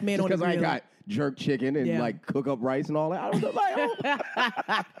Look, black man just on the because I grill. got jerk chicken and Yeah. like cook up rice and all that. I don't know.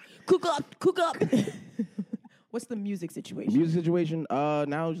 Like, Cook up. What's the music situation? music situation.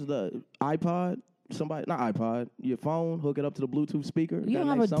 Now it's the iPod. Somebody, not iPod. Your phone. Hook it up to the Bluetooth speaker. You Got don't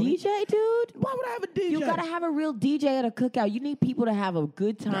have a nice Sony. DJ, dude? Why would I have a DJ? You gotta have a real DJ at a cookout. You need people to have a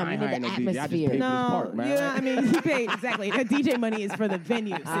good time. Nah, I you ain't need hiring the no DJ. I just atmosphere. paid for this No, part, man. yeah, I mean, he paid exactly. The DJ money is for the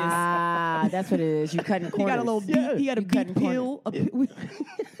venue. Sis. Ah, that's what it is. You cutting He corners. got a little beat. Yeah. He got a You beat cutting pill.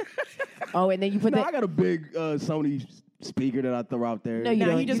 Oh, and then you put No, the. I got a big Sony speaker that I throw out there. No, you Nah,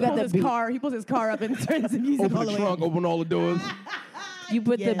 don't. he just You got pulls the his beat. car. He pulls his car up and turns the music Open all the the way trunk, up. open all the doors. You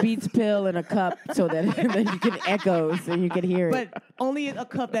put the Yes. Beats pill in a cup so that then you can echo so you can hear it. But only a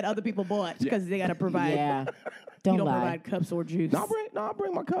cup that other people bought because they got to provide. Yeah. You Don't don't lie. provide cups or juice. I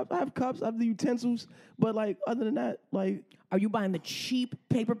bring my cups. I have cups. I have the utensils. But like other than that, like Are you buying the cheap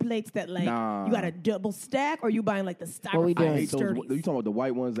paper plates that like Nah. you got a double stack, or are you buying like the styrofoam we doing? I hate those. sturdies? You talking about the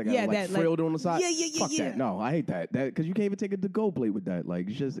white ones that got Yeah, like that, like- frilled on the side? Yeah, yeah, yeah, Fuck yeah. that. No, I hate that. That because you can't even take a to-go plate with that. Like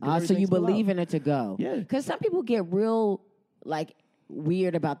it's just. So you believe in it to go? Yeah. Because some people get real like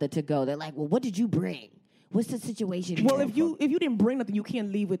weird about the to go. They're like, "Well, what did you bring? What's the situation?" Well, here?" if you didn't bring nothing, you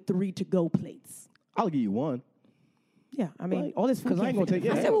can't leave with 3 to-go plates. I'll give you one. Yeah, I mean, Like, all this food. 'cause I ain't gonna take- I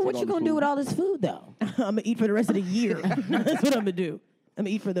yeah. said, "Well, take what all you the gonna do food. with all this food, though?" I'm gonna eat for the rest of the year. That's what I'm gonna do. I'm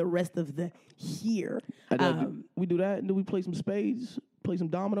gonna eat for the rest of the year. And then we do that, and then we play some spades, play some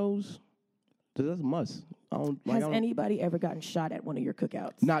dominoes. So that's a must. I Has don't, anybody ever gotten shot at one of your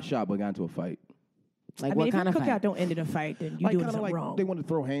cookouts? not shot, but got into a fight. Like I mean, what if your kind of cookout fight? don't end in a fight, then you Like doing kind of something like wrong. they want to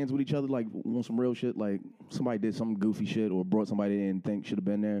throw hands with each other, like on some real shit. Like somebody did some goofy shit or brought somebody in and think should have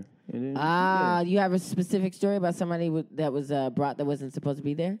been there. And then, you have a specific story about somebody that was brought that wasn't supposed to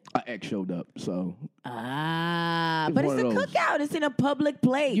be there? an ex showed up, so. But it's one a of those. cookout. It's in a public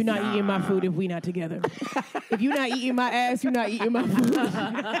place. You're not eating my food if we not together. If you're not eating my ass, you're not eating my food.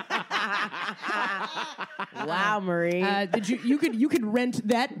 Wow, Marie. You could rent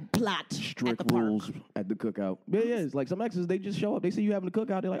that plot at the Strict park. rules at the cookout. Yeah, it's like some exes, they just show up. They see you having a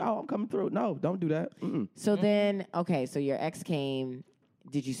cookout. They're like, oh, I'm coming through. No, don't do that. So then, okay, so your ex came.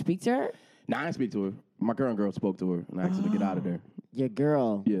 Did you speak to her? Nah, I didn't speak to her. My current girl spoke to her, and I asked her to get out of there. Your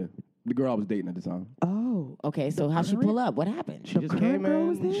girl. Yeah. The girl I was dating at the time. Oh. Okay, so how'd she pull up? What happened? She just current came girl in.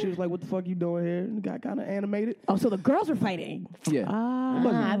 was there? She was like, what the fuck you doing here? And got kind of animated. Oh, so the girls were fighting. Yeah.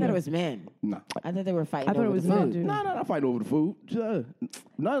 I thought it was men. Nah. I thought they were fighting I thought over it was the men, food. too. No, not fighting over the food.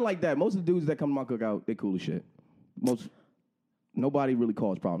 Nothing like that. Most of the dudes that come to my cookout, they cool as shit. Nobody really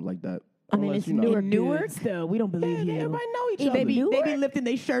cause problems like that. I mean, Unless, it's you know, Newark, though. We don't believe you. Everybody know each They other. be lifting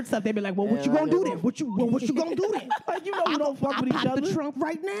their shirts up. They be like, well, what you gonna do then? What you gonna do then? Like, you know we don't fuck with each Pop other. the trunk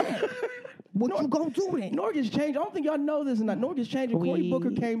right now. What you gonna do then? Norg has changed. I don't think y'all know this or not. Norg has changed. Cory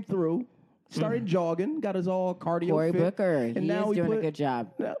Booker came through, started jogging, got us all cardio Cory fit. Booker. And He now is we doing a put- good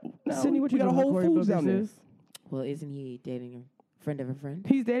job. Now Sydney, what we you got a doing, Whole Cory Foods Booker, down there. sis? Well, isn't he dating a friend of a friend?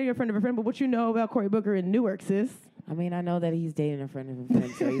 He's dating a friend of a friend, but what you know about Cory Booker in Newark, sis? I mean, I know that he's dating a friend of a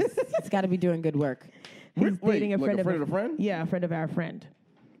friend, so he's got to be doing good work. He's dating a like friend a of friend of a friend? Yeah, a friend of our friend.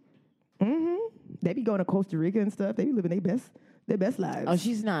 Mm-hmm. They be going to Costa Rica and stuff. They be living their best lives. Oh,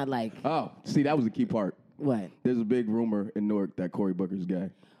 she's not like, Oh, see, that was the key part. what? There's a big rumor in Newark that Cory Booker's gay.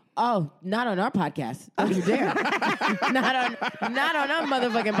 Oh, not on our podcast. Don't you dare. not on our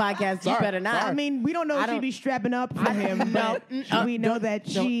motherfucking podcast. You better not. I mean, we don't know if she don't- be strapping up for him, but we know that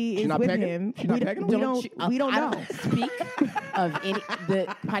she is not with pegging? him. She not pegging him? We don't I know. don't speak of any.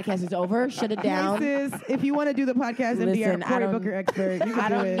 The podcast is over. Shut it down. Hey, sis, if you want to do the podcast and be our Listen, I Cory don't- Booker expert, you can I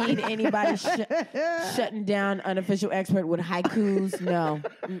do don't it. need anybody shutting down unofficial expert with haikus. No,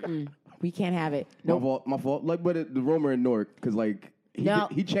 we can't have it. Nope. My fault. Like, but the rumor in Newark, because like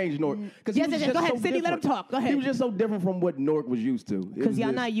he changed Newark. Because Yes, go ahead, Sydney, let him talk. Go ahead. He was just so different from what Newark was used to. Because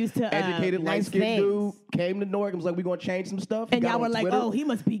y'all not used to educated, nice light-skinned things. dude came to Newark and was like, "We gonna change some stuff." He And got y'all on were like, Twitter. oh, he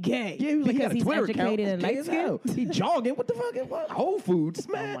must be gay. Yeah, he was like, because he he's got a Twitter account. educated and Gay light as hell. skinned. He jogging. What the fuck? What? Whole Foods,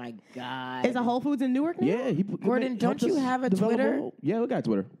 Oh man. my God. Is a Whole Foods in Newark now? Yeah, Gordon, don't you have a Twitter? Yeah, we got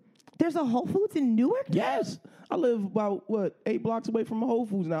Twitter. There's a Whole Foods in Newark? Yes, I live about 8 blocks away from a Whole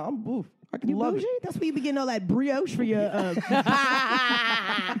Foods now. I'm boof. I can You love bougie? it. That's where you be getting all that brioche for your.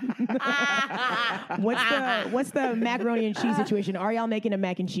 What's the macaroni and cheese situation? Are y'all making a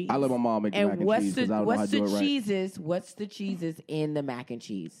mac and cheese? I let my mom make the mac And and what's cheese the because I don't know how what's to do the it right. cheeses? What's the cheeses in the mac and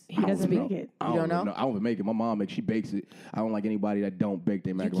cheese? He doesn't make it. I You don't know? I don't even make it. My mom makes. She bakes it. I don't like anybody that don't bake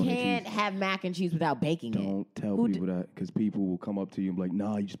their You macaroni and can't cheese. have mac and cheese without baking Don't it. tell Who people that because people will come up to you and be like,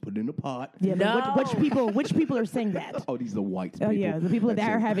 "Nah, you just put it in a pot." Yeah, but No. which people are saying that? Oh, these are the white Oh people. yeah, the people that That's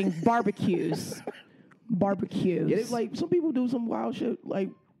are it. having barbecues. Barbecues. Yeah, it's like some people do some wild shit like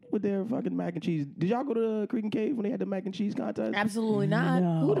with their fucking mac and cheese. Did y'all go to Creek and Cave when they had the mac and cheese contest? Absolutely not.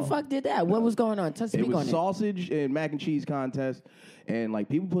 Who the fuck did that? What was going on? It Speak was on it. sausage and mac and cheese contest, and like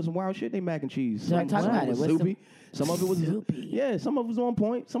people put some wild shit in their mac and cheese. So talk about it. was What's soupy. Some of it was Soupy. Yeah, some of it was on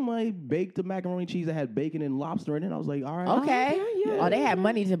point. Somebody baked the macaroni and cheese that had bacon and lobster in it. I was like, all right. Okay. yeah. Oh, they had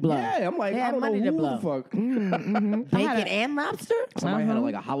money to blow. Yeah, I'm like, they I had don't money know to who blow. the fuck. Bacon and lobster? Somebody had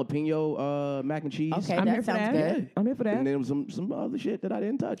like a jalapeno mac and cheese. Okay, I'm here that for sounds that. good. I'm here for that. And then there was some other shit that I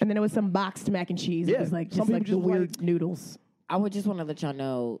didn't touch. And then there was some boxed mac and cheese. Yeah, It was like some just like people the just weird noodles. I would just want to let y'all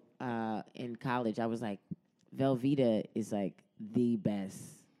know in college, I was like, Velveeta is like the best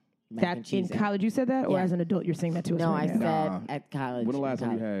mac and That in cheese. college you said that, or Yeah. as an adult you're saying that to us No, I right said now? Nah. at college. When the in last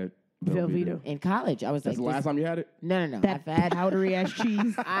time you college. had Velveeta. In college, I was That's like, the last time you had it? No. That I've had powdery ass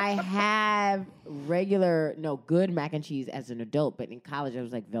cheese. I have good mac and cheese as an adult, but in college I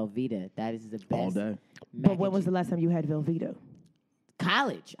was like Velveeta. That is the best. All day. mac But and when was cheese. the last time you had Velveeta?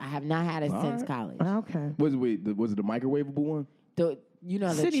 College? I have not had it since right. college. Okay. Was it the microwavable one? You know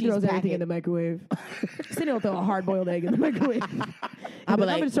the Sydney cheese throws packet. everything in the microwave. Sydney will throw a hard-boiled egg in the microwave. I'm But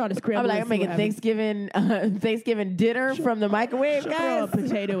like, I'm just trying to scramble. I'm and see making what happens. Thanksgiving dinner from the microwave, She'll throw a guys.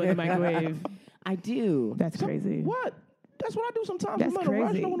 potato in the microwave. I do. That's crazy. What? That's what I do sometimes. That's I'm in a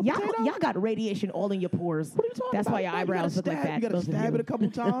rush, crazy. I want a potato. Y'all got radiation all in your pores. What are you talking That's about? why your Man, eyebrows look like that. You gotta Those of stab you. it a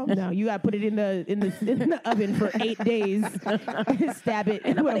couple times. No, you got to put it in the oven for 8 days. Stab it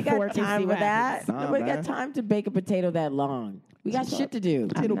with Nobody a got fork and time see for what that. happens. Nah, Nobody man. got time to bake a potato that long. We got shit to do.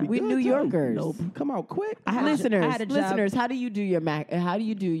 Potato be We good, New too. Yorkers. Nope. Come out quick. I had a job- Listeners, how do you do your How do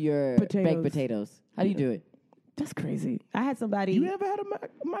you do your baked Potatoes. potatoes? How do you do it? That's crazy. I had somebody. You ever had a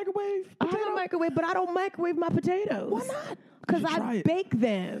microwave I potato? had a microwave, but I don't microwave my potatoes. Why not? Because try I it. bake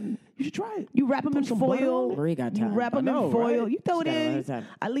them. You should try it. You wrap them in some butter foil. on it. Marie got You time. wrap them I know, in foil. right? You throw it She got a lot in. of time.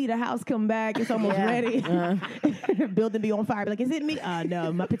 I leave the house, come back. It's almost Yeah. ready. Building be on fire. Be like, is it me?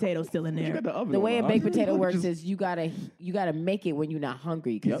 No, my potato's still in You there. got the oven The on, way a huh? baked potato works Just- is you gotta make it when you're not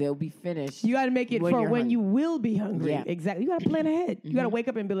hungry because Yep. it'll be finished. You got to make it when for you're when hungry. you will be hungry. Yeah. Exactly. You got to plan ahead. You got to wake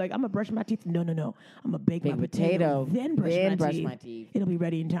up and be like, I'm going to brush my teeth. No. I'm going to bake my Baked potato. potato, Then brush, then my, brush teeth. my teeth. It'll be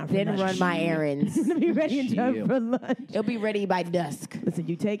ready in time for Then lunch. run my errands. It'll be ready in time Chill. for lunch. It'll be ready by dusk. Listen,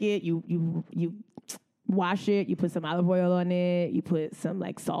 you take it, you wash it, you put some olive oil on it, you put some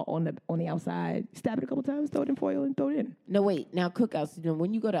like salt on the outside, stab it a couple times, throw it in foil and throw it in. No, wait. Now, cookouts. You know,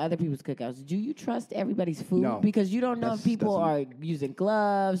 when you go to other people's cookouts, do you trust everybody's food? No. Because you don't know if That's- people are that's using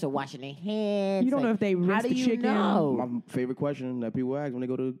gloves or washing their hands. You don't know if they How rinse do the you chicken. know? My favorite question that people ask when they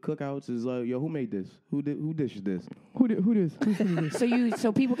go to cookouts is, "Yo, who made this? Who dishes this?" Who this?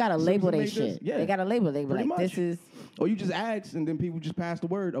 So people gotta label their made this? shit. Yeah. They gotta label. They be Pretty like, this much. is. Or you just ask, and then people just pass the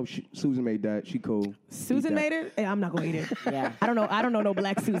word. Oh, Susan made that. She cool. Susan made it? Hey, I'm not going to eat it. Yeah. I don't know no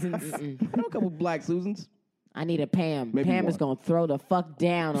black Susans. I know a couple black Susans. I need a Pam. Maybe Pam is one. gonna throw the fuck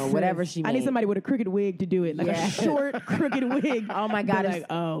down or whatever she made. I need somebody with a crooked wig to do it. Like Yeah. a short, crooked wig. Oh my Be God, Like, it's-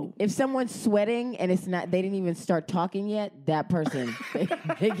 oh. If someone's sweating and it's not, they didn't even start talking yet. That person,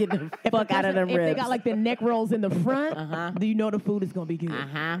 they get the fuck out of them If ribs. they got like the neck rolls in the front, do you know the food is going to be good?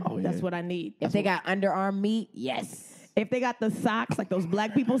 Oh, That's yeah. what I need. if they got underarm meat, yes. If they got the socks, like those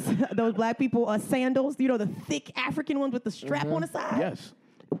black people sandals, you know, the thick African ones with the strap on the side. Yes.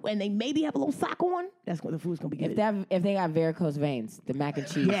 And they maybe have a little sock on. That's what the food's gonna be good. If they got varicose veins, the mac and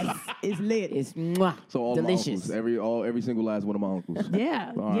cheese, Yes, it's lit. is mwah, So all delicious. my uncles, every single last one of my uncles.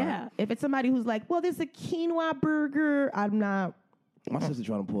 Yeah, All right. yeah. If it's somebody who's like, well, there's a quinoa burger, I'm not. My sister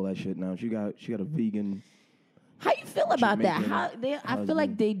trying to pull that shit now. She got a vegan. How you feel about that? Jamaican I feel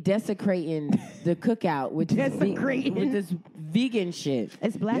like they desecrating the cookout with this, Desecrating. with this vegan shit.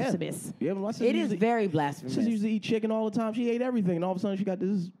 It's blasphemous. Yeah, my sister It is used to- very She blasphemous. used to eat chicken all the time. She ate everything, and all of a sudden she got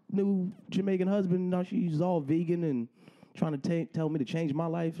this new Jamaican husband. Now she's all vegan and trying to tell me to change my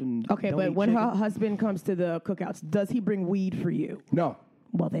life. And Okay, don't but eat when chicken. her husband comes to the cookouts, does he bring weed for you? No.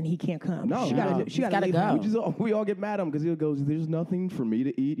 Well, then he can't come. No. she No. gotta He's gotta leave go. home. We all get mad at him because he goes, "There's nothing for me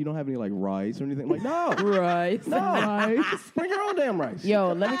to eat. You don't have any like rice or anything." I'm like, no, Right. no, bring your own damn rice.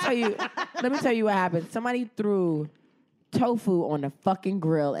 Yo, let me tell you what happened. Somebody threw tofu on the fucking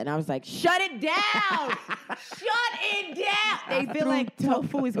grill, and I was like, "Shut it down! Shut it down!" I feel like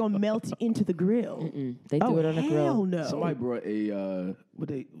tofu is gonna melt into the grill. They threw it on the hell grill. no. Somebody brought a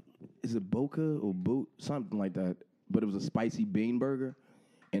is it boca or boot something like that? But it was a spicy bean burger.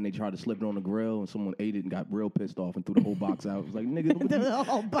 And they tried to slip it on the grill, and someone ate it and got real pissed off and threw the whole box out. It was like, nigga, what you- The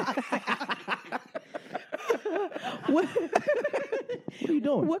whole box. what are you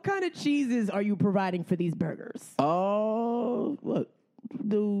doing? What kind of cheeses are you providing for these burgers? Oh, look,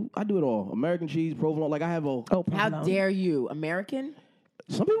 I do it all. American cheese, provolone. Like I have a. Oh, How provolone. dare you, American?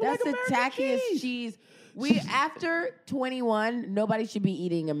 Some people That's like the American tackiest cheese. We after 21, nobody should be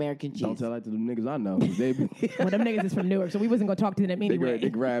eating American cheese. Don't tell that to the niggas I know. They Well, them niggas is from Newark, so we wasn't gonna talk to them they anyway.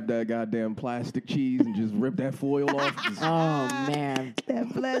 grab that goddamn plastic cheese and just rip that foil off. Just- Oh man, That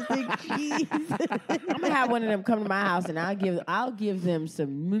plastic cheese. I'm gonna have one of them come to my house and I'll give them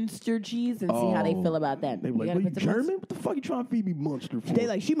some Munster cheese and see how they feel about that. They be like, gotta "What, you put some German? What the fuck you trying to feed me monster for?" They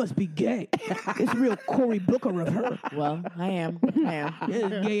like, she must be gay. It's real Cory Booker of her. Well, I am.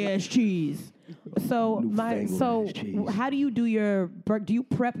 Gay ass cheese. So Newfangled ass cheese. how do you do your do you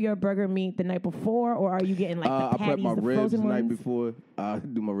prep your burger meat the night before, or are you getting like the I prep patties, my the ribs frozen the night ones? before. I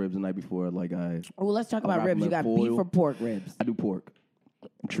do my ribs the night before. Like Well, let's talk about wrap ribs. them You in got beef foil. or pork ribs? I do pork.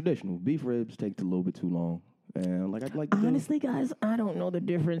 Traditional beef ribs take a little bit too long, and like I'd like to do- Honestly, guys, I don't know the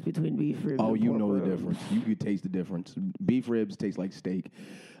difference between beef ribs. Oh, and you pork know the ribs. difference. You could taste the difference. Beef ribs taste like steak.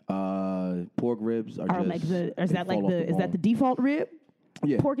 Pork ribs are Or just. like is they that like fall off is that the bone. default rib?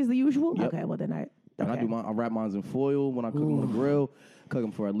 Yeah. Pork is the usual. Yep. Okay, well then I. And Okay. I wrap mine in foil when I cook them on the grill. Cook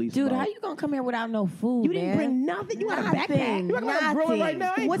them for at least. Dude, about, how you gonna come here without no food? You didn't man? bring nothing. You got a backpack. Nothing, You I'm grilling right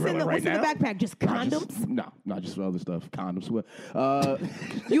now. I ain't What's in the grilling right now. backpack? Just Nah, condoms. just- No, not just other stuff. Condoms.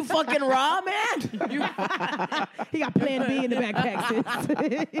 You fucking raw, man. You, He got Plan B in the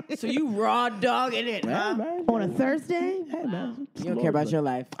backpack. Sis. so you raw dogging it, huh? man, On a Thursday? hey, man. You don't care about your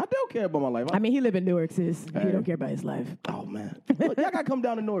life. I do care about my life. I mean, he live in Newark, sis. He Hey. don't care about his life. Oh man, look, y'all gotta come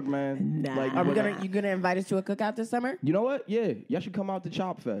down to Newark, man. Nah. Like, Are we look, you gonna invite us to a cookout this summer? You know what? Yeah, y'all should come out to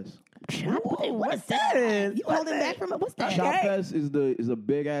Chop Fest. What's that? You holding back from it? What's that? Chop Fest is a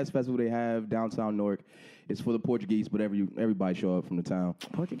big ass festival they have downtown Newark. It's for the Portuguese, but everybody show up from the town.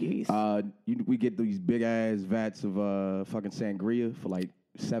 Portuguese. We get these big ass vats of fucking sangria for like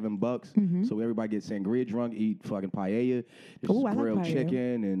 $7. So everybody gets sangria drunk, eat fucking paella, just Ooh, I like grilled paella.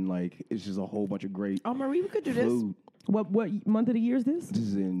 chicken, and like it's just a whole bunch of great Oh, Marie, we could do food. What month of the year is this? This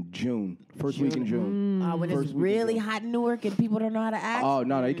is in June, first week in June. this. When First it's week in really June. hit in Newark and people don't know how to act. Oh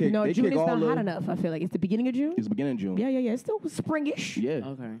no, they kick. No, they June kick is all not the, hot enough. I feel like it's the beginning of June. It's the beginning of June. Yeah. It's still springish. Yeah.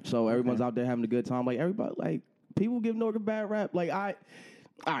 Okay. So everyone's out there having a good time. Like everybody, like people give Newark a bad rap. Like all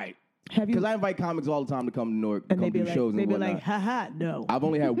right. Have you? Because I invite comics all the time to come to Newark, And come they do be like, shows and whatnot. haha, no. I've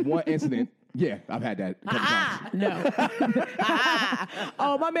only had one incident. Yeah, I've had that a couple times. No.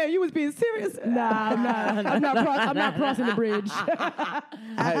 Oh, my man, you was being serious? Nah, I'm not crossing the bridge.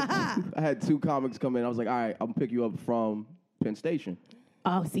 I had two comics come in. I was like, all right, I'm gonna pick you up from Penn Station.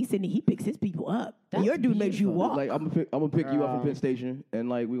 Oh, see, Sydney, he picks his people up. Your dude makes you walk. Like I'm gonna pick you up from Penn Station, and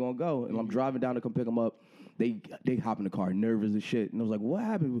like we gonna go. And I'm driving down to come pick them up. They hop in the car nervous as shit, and I was like, "What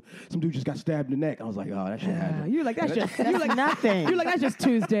happened? Some dude just got stabbed in the neck." I was like, "Oh, that shit happened." You're like, that's just nothing. You're like, that's just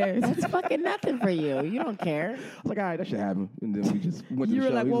Tuesdays. That's fucking nothing for you. You don't care. I was like, "All right, that shit happened," and then we just went to You the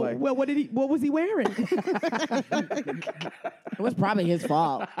were show. like, He's well, what was he wearing? It was probably his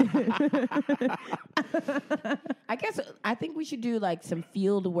fault. I think we should do like some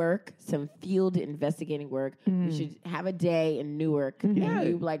field work, some field investigating work. We should have a day in Newark. And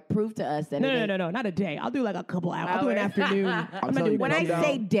you like prove to us that No, not a day. I'll do like a couple hours. I'll do an afternoon. I'm not telling doing you, When that. I Come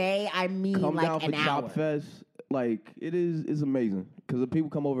say down. day, I mean come like down an for hour. Chop Fest. Like it's amazing because the people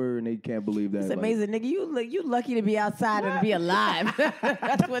come over and they can't believe that. It's like, amazing, nigga. You lucky to be outside and be alive.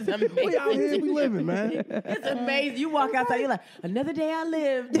 That's what's amazing. We out here, we living, man. It's amazing. You walk outside, you're like, another day I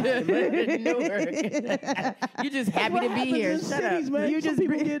lived. You're just happy to be here. Shut up. Man. You Some just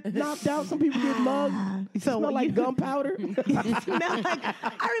people get knocked out. Some people get mugged. It So smell like you- gunpowder. Smell like, I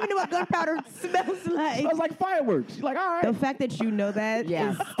don't even know what gunpowder smells like. Smells like fireworks. You're like, all right. The fact that you know that is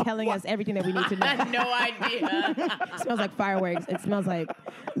Yeah. telling us everything that we need to know. I had no idea. It smells like fireworks. It smells like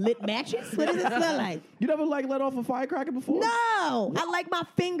lit matches. What does it smell like? You never like let off a firecracker before? No, I like my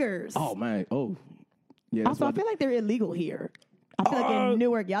fingers. Oh man. Oh. Yeah. Also, I feel like they're illegal here. I feel like in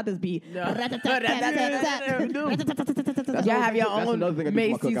Newark, y'all just be. Y'all have your That's own another thing I do for my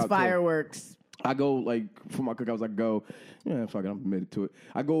Macy's cookout, too. fireworks. I go like for my cookouts. I go, yeah, fuck it, I'm committed to it.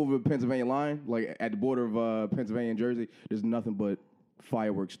 I go over the Pennsylvania line, like at the border of Pennsylvania and Jersey. There's nothing but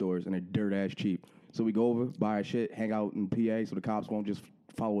fireworks stores, and they're dirt ass cheap. So we go over, buy our shit, hang out in PA, so the cops won't just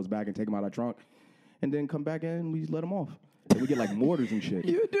follow us back and take them out of our trunk, and then come back in and we just let them off. And we get like mortars and shit.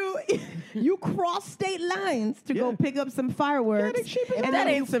 You do. You cross state lines to go Yeah. pick up some fireworks. they cheap as If that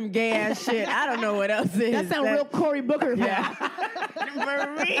ain't some gay ass shit, I don't know what else is. That sounds real Cory Booker. Yeah.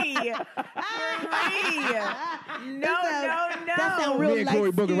 Marie. No. That sound real Me and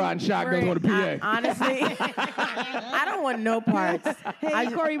Cory Booker riding shotguns on the PA. Honestly, I don't want no parts. Hey,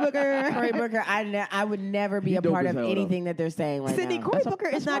 Cory Booker. Cory Booker, I would never be a dope part as of hell, though. anything that they're saying right Sydney, now. Cory Booker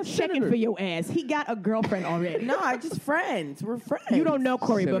is that's not my checking senator. for your ass. He got a girlfriend already. No, I'm just friends. We're friends. You don't know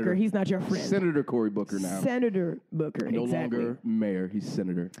Cory Senator. Booker. He's not your friend. Senator Cory Booker now. Senator Booker. No exactly. longer mayor. He's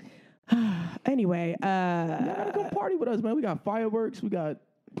senator. Anyway, Gotta come party with us, man. We got fireworks. We got.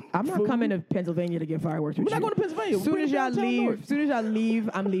 I'm not food. coming to Pennsylvania to get fireworks with We're not you. going to Pennsylvania. Soon We're as y'all downtown leave, North. soon as y'all leave,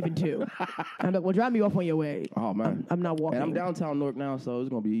 I'm leaving too. I'm like, well, drive me off on your way. Oh man, I'm not walking. And I'm downtown Newark now, so it's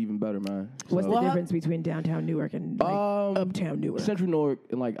gonna be even better, man. What's So- the difference between downtown Newark and like, uptown Newark? Central Newark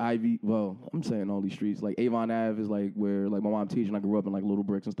and like Ivy. Well, I'm saying all these streets. Like Avon Ave is like where like my mom teaches, and I grew up in like Little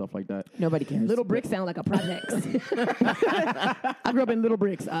Bricks and stuff like that. Nobody cares. Little Bricks sound like a project. I grew up in Little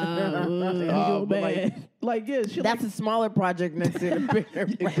Bricks. Real But bad. like yeah, shit That's a smaller project than the bigger.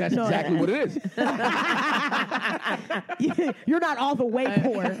 like, that's exactly what it is. You're not all the way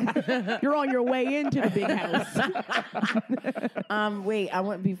poor. You're on your way into the big house. Wait, I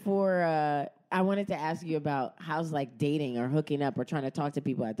wanted to ask you about how's like dating or hooking up or trying to talk to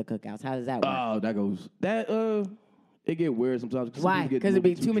people at the cookouts. How does that work? Oh, that goes that it get weird sometimes. some Why? people get Because a it'd be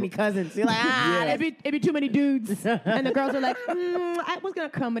little too many drunk. cousins. You're like, It'd be too many dudes. And the girls are like, I was going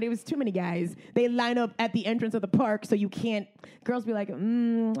to come, but it was too many guys. They line up at the entrance of the park, so you can't. Girls be like,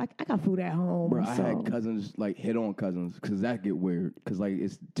 I got food at home. Bro, I so. had cousins like hit on cousins because that get weird because like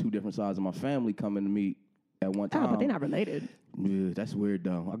it's two different sides of my family coming to meet at one time. Oh, but they're not related. Yeah, that's weird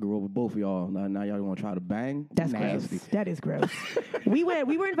though. I grew up with both of y'all. Now y'all want to try to bang? That's nasty. gross. That is gross. We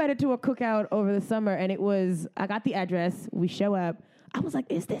were invited to a cookout over the summer, and it was, I got the address. We show up. I was like,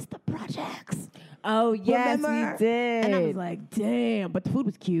 is this the projects? oh yes, Remember? you did. And I was like, damn. But the food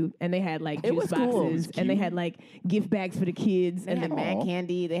was cute, and they had like It juice was cool. It boxes, was and they cute. had like gift bags for the kids, they and had then mad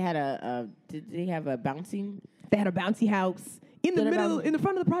candy. They had did they have a bouncing? they had a bouncy house in the Did it middle, bounce? in the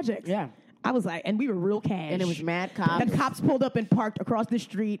front of the project. Yeah. I was like, and we were real cash. And it was mad cops. The cops pulled up and parked across the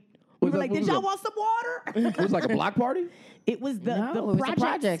street, We were like, did y'all want some water? It was like a block party? It was the it was the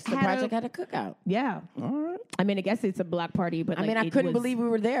projects. The project had had a cookout. Yeah. All right. I mean, I guess it's a block party, but I mean, I couldn't believe we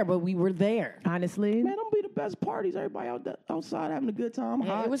were there, but we were there. honestly. Man, them be the best parties. Everybody outside having a good time. Yeah,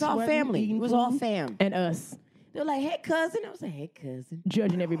 hot, it was all sweating, family. eating It was food. all fam. And us They're like, hey, cousin. I was like, hey, cousin.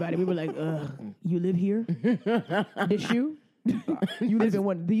 judging everybody. We were like, you live here? This you? You live in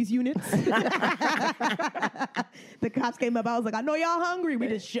one of these units? The cops came up. I was like, I know y'all hungry.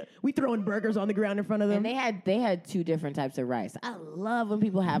 We throwing burgers on the ground in front of them. And they had 2 different types of rice. I love when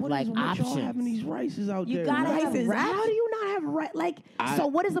people have What like is with options. y'all having these rices out You there? gotta man? have Rices. rice. How do you not have rice? Like, so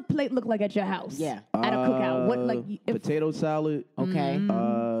what does a plate look like at your house? Yeah. At a cookout. What like? potato salad. Okay.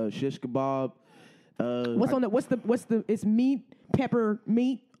 Shish kebab. What's on the? What's the? It's meat, pepper,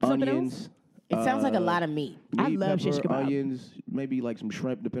 meat, something onions. else. It sounds like a lot of meat. I meat, love pepper, shish kebab. onions, maybe like some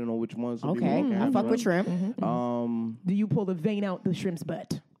shrimp, depending on which ones. Some people Okay. can I have fuck with shrimp. Do you pull the vein out the shrimp's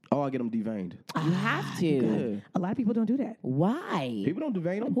butt? Oh, I get them deveined. You have to. Yeah. A lot of people don't do that. Why? People don't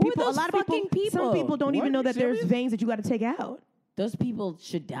devein them. Who are those a lot of fucking people? Some people don't even What? know that Serious? there's veins that you got to take out. Those people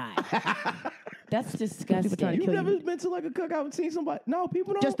should die. That's trying to disgusting. kill You've never been to like a cookout and seen somebody? No,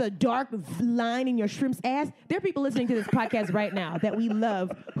 people don't. Just a dark line in your shrimp's ass. There are people listening to this podcast right now that we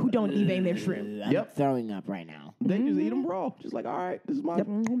love who don't vein their shrimp. I'm Yep. throwing up right now. They just eat them raw. Just like, all right, this is my.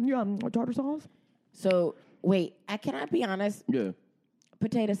 Yeah, tartar sauce. So, wait, can I be honest? Yeah.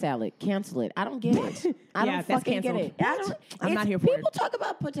 Potato salad, cancel it. I don't get it. I Yeah, don't that's fucking get canceled. it. I don't, I'm not it's- here for it. People talk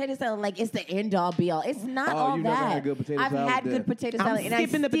about potato salad like it's the end all be all. It's not Oh, all you that. never had good potato I've salad had then? good potato I'm salad, and I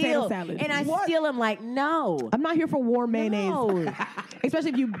skipping the potato still, salad. and I What? still am like, no. I'm not here for warm mayonnaise. No.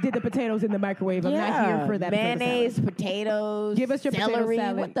 Especially if you did the potatoes in the microwave. I'm not here for that mayonnaise, potato salad. potatoes. Give us your celery. potato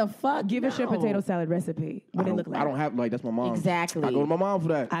salad. What the fuck? Give us your No. potato salad recipe. What it look like? I don't have like that's my mom. Exactly. I go to my mom for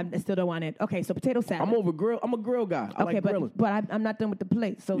that. I still don't want it. Okay, so potato salad. I'm over grill. I'm a grill guy. I Okay, like grilling. but I'm not done with the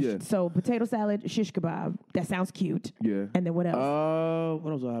plate. So Yeah. so potato salad, shish kebab. That sounds cute. Yeah. And then what else?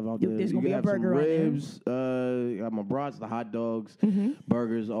 What else do I have out there? There's You gonna be a have some burger on there. ribs. I got my brats, the hot dogs,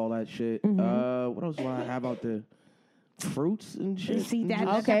 burgers, all that shit. What else do I have out there? Fruits and shit. See, that-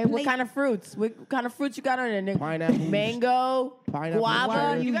 Just Okay, Plate. what kind of fruits? What kind of fruits you got on there, nigga? Pineapples. Mango, Pineapple. guava. Why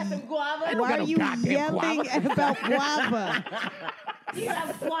are You got some guava? Why are you yelling about guava? You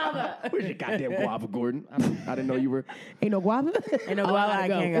got guava. Where's your goddamn guava, Gordon? I didn't know you were. Ain't no guava? Ain't no guava, I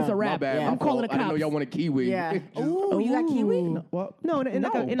can't go. It's a My wrap. bad. Yeah. My I'm calling fault. the I didn't know cops. y'all wanted kiwi. Yeah. Ooh, you got kiwi? What? No, in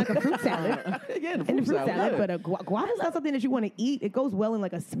like a fruit salad. Yeah, In the fruit salad, yeah. but a guava is not something that you want to eat. It goes well in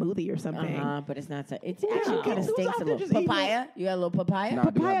like a smoothie or something. But it's not. It actually kind of Who's stinks out a there little. just eating Papaya? You got a little papaya? Nah. I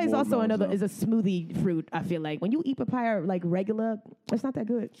do Papaya have is also watermelons, is a smoothie fruit. I feel like when you eat papaya like regular, it's not that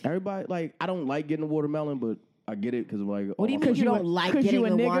good. Everybody, like, I don't like getting the watermelon, but I get it because I'm like, What do you oh, mean you you don't a- like 'cause getting you a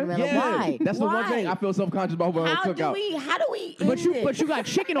the nigga? watermelon? Yeah, Why? that's the one Why? thing I feel self-conscious about when I How cook do out. we end But you it? got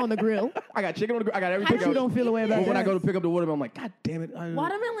chicken on the grill. I got chicken on the grill. I got everything. But you don't feel a way about But when I that. go to pick up the watermelon, I'm like, God damn it!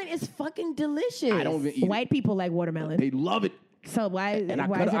 Watermelon is fucking delicious. I don't even eat. White people like watermelon. They love it. So why? And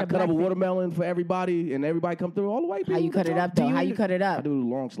why is it I a cut up black a thing? watermelon for everybody, and everybody come through. All the white people. How you cut it up though? How you cut it I up? do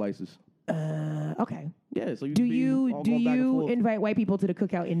long slices. Okay. Yeah. So Do you invite? invite white people to the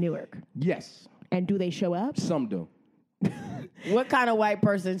cookout in Newark? Yes. And do they show up? Some do. What kind of white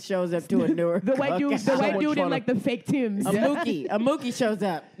person shows up to a Newark? The white dude, Someone in tryna- like the fake Tims. A Mookie shows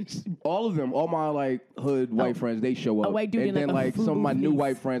up. All of them, all my like hood white friends, they show up. white dude and in, then like, a some of my FUBU new fleece.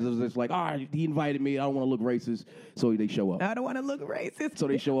 white friends is just like, he invited me. I don't want to look racist, so they show up. I don't want to look racist. So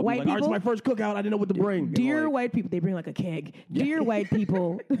they show up. White and like, people, it's my first cookout. I didn't know what to bring. And dear like, white people, they bring like a keg. Dear white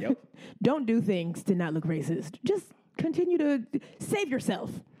people, Yep. don't do things to not look racist. Just continue to save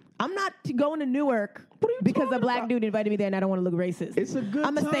yourself. I'm not going to Newark because a talking black about? dude invited me there and I don't want to look racist. It's a good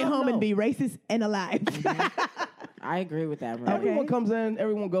I'm going to stay time, home though. and be racist and alive. I agree with that, bro. Everyone comes in,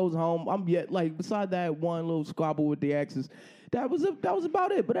 everyone goes home. I'm yet like beside that one little squabble with the exes. That was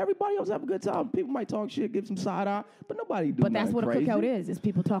about it. But everybody else have a good time. People might talk shit, give some side eye, but nobody do But that's nothing what crazy. a cookout is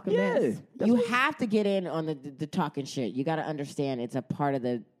people talking Yeah. mess. You have to get in on the talking shit. You got to understand it's a part of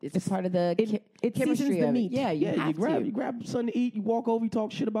the it chemistry seasons the of meat. it. Yeah, you have to. You grab something to eat, you walk over, you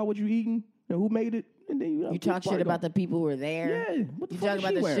talk shit about what you eating and who made it, and then You talk shit about the people who were there. Yeah, what the You fuck talk is about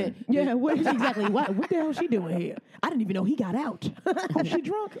she the wearing? shit. Yeah, exactly. What the hell is she doing here? I didn't even know he got out. Oh, she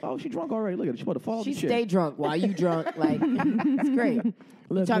drunk? Oh, she drunk already. Look at her. She about to fall off She the chair. stay drunk while you drunk. Like it's great. You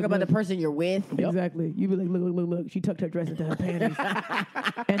Look, talk look, about look. the person you're with. Exactly. You be like, look. She tucked her dress into her panties.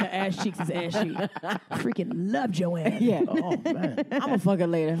 And her ass cheeks is ashy. Freaking love Joanne. Yeah. Oh, man. I'm gonna fuck her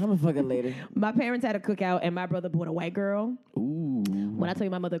later. My parents had a cookout and my brother bought a white girl. Ooh. When I tell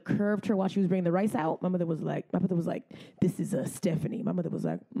you my mother curved her while she was bringing the rice out, my mother was like, this is Stephanie. My mother was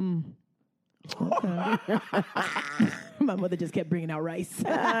like, My mother just kept bringing out rice.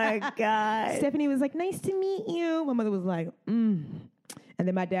 Oh, God. Stephanie was like, nice to meet you. My mother was like, And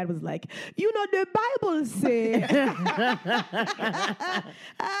then my dad was like, you know, the Bible says.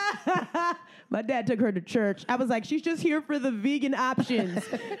 My dad took her to church. I was like, she's just here for the vegan options.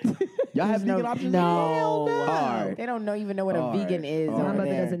 Y'all have vegan options? No. All right. They don't even know what a vegan is. All My over mother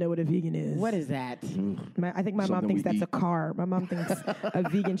there. doesn't know what a vegan is. What is that? I think my mom Something thinks we that's eat. a car. My mom thinks a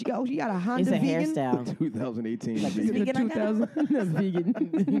vegan. She got a Honda It's a vegan. hairstyle. 2018 Like, vegan. vegan, I got 2000. That's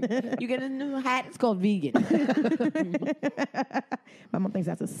vegan. You get a new hat. It's called vegan. My mom thinks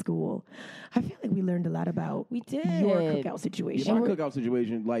that's a school. I feel like we learned a lot about We did. your cookout situation. My cookout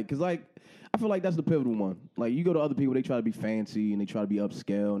situation, cause I feel like that's the pivotal one. Like, you go to other people, they try to be fancy and they try to be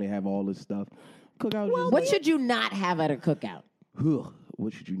upscale and they have all this stuff. Cookout is just What should you not have at a cookout?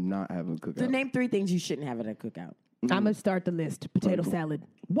 what should you not have in a cookout? So name 3 things you shouldn't have at a cookout. I'm going to start the list. Potato salad.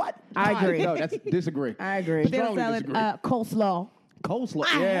 What? I agree. No, that's disagree. I agree. Potato Strongly salad, disagree. coleslaw. Coleslaw.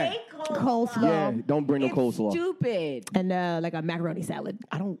 I yeah. hate Coleslaw. Yeah, don't bring no It's coleslaw. stupid. And like a macaroni salad.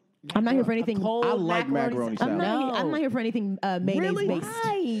 I'm not here for anything. Cold I like macaroni salad. I'm not here for anything mayonnaise Really? based.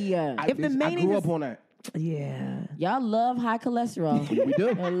 Why? If the I mayonnaise grew is- up on that. Yeah. Y'all love high cholesterol. We do.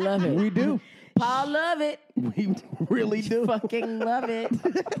 I love it. We do. Paul love it. We really do. Fucking love it.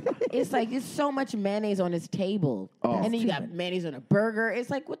 It's like there's so much mayonnaise on this table, Oh. and then you got mayonnaise on a burger. It's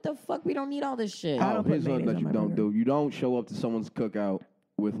like, what the fuck? We don't need all this shit. I don't put Here's something mayonnaise that on you my don't do. You don't show up to someone's cookout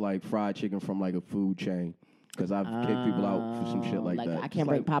with like fried chicken from like a food chain. Because I've kicked people out for some shit like that. I It's can't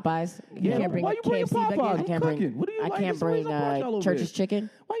bring like, Popeyes. Yeah, can't bring why you bringing KFC back in? Popeyes? I I'm can't bring. cooking. What do you I like? can't There's always bring a bunch all over Church's here. chicken.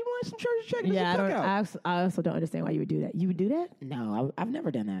 Why you want some church's chicken? Yeah, It's a cookout. I also don't understand why you would do that. You would do that? No, I've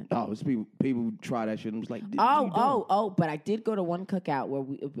never done that. Oh, it's people try that shit and it's like, But I did go to one cookout where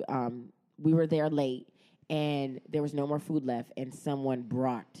we were there late and there was no more food left, and someone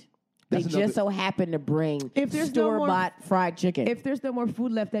brought. They That's just so happened to bring If there's no more- store-bought fried chicken. If there's no more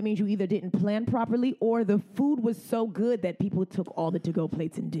food left, that means you either didn't plan properly or the food was so good that people took all the to-go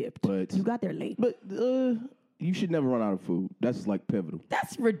plates and dipped. But- you got there late. But you should never run out of food. That's like pivotal.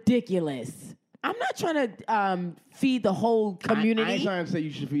 That's ridiculous. I'm not trying to feed the whole community. I ain't trying to say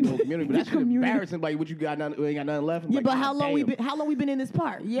you should feed the whole community, but that's just embarrassing. Like, what you got? You ain't got nothing left. I'm Yeah, like, but God how long damn. we been in this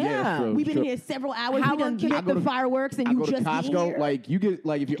park? Yeah. that's true. We've been here several hours. How we long done can lit I the go to- fireworks, and I you go to just get Costco. here. Like, you get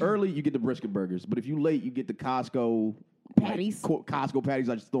if you're early, you get the brisket burgers. But if you late, you get the Costco Patties. Like, Costco patties.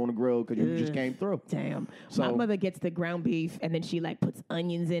 I just throw on the grill because you just came through. Damn. So- My mother gets the ground beef, and then she like puts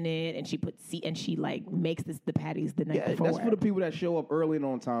onions in it, and she like makes the patties the night Yeah, before. that's for the people that show up early and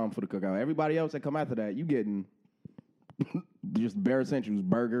on time for the cookout. Everybody else that come after that, you getting just bare essentials,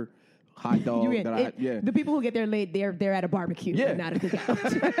 burger, hot dog. The people who get there late, they're at a barbecue, Yeah. not a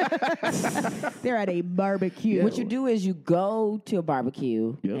cookout. They're at a barbecue. What you do is you go to a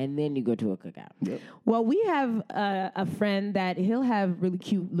barbecue Yep. and then you go to a cookout. Yep. Well, we have a friend that he'll have really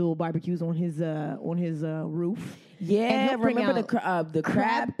cute little barbecues on his roof. And Yeah, he'll bring remember out the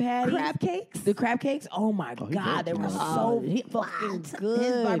crab patties? crab cakes. The crab cakes? Oh my he God, does they were do that. so He- fucking His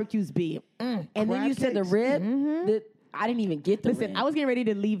good. barbecues be. And then Crab you said the cakes? rib. I didn't even get the Listen, rib. I was getting ready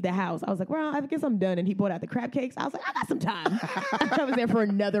to leave the house. I was like, well, I guess I'm done. And he brought out the crab cakes. I was like, I got some time. I was there for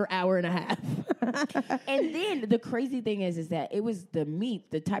another hour and a half. And then the crazy thing is that it was the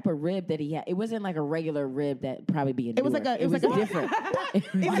meat, the type of rib that he had. It wasn't like a regular rib that probably be in It was like Newark. a- it was like a- different.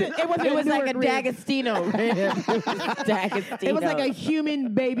 It was like a Newark rib. D'Agostino rib. D'Agostino. It was like a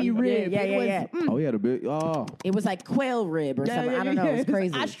human baby rib. yeah, It was, yeah. Oh, yeah, the big. Oh, It was like quail rib or something. I don't know. It was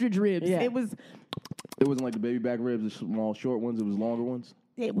crazy. Ostrich ribs. Yeah. It was it wasn't like the baby back ribs, the small short ones. It was longer ones.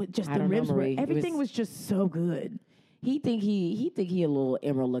 just I the don't know, ribs were. Marie. It Everything was- was just so good. He think he a little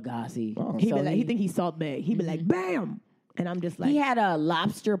Emerald Lagasse. He So be like, he think he's Salt Bay. He be like, bam, and I'm just like, he had a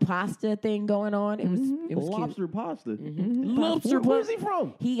lobster pasta thing going on. It was cute. Lobster pasta. Lobster Where's pasta. he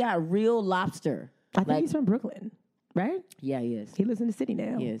from? He got real lobster. I think he's from Brooklyn, right? Yeah, he is. He lives in the city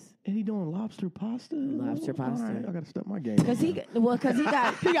now. He is. And he doing lobster pasta? Lobster pasta. All right, I got to step my game. Because he got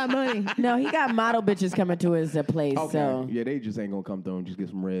He got money. no, he got model bitches coming to his place. Okay. So Yeah, they just ain't going to come through and just get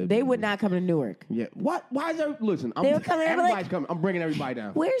some ribs. they would not come to Newark. Yeah. What? Why is there? Listen, They would come in and be everybody's like- coming. I'm bringing everybody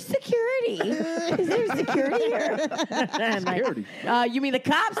down. Where's security? Is there security here? And like, Security? you mean the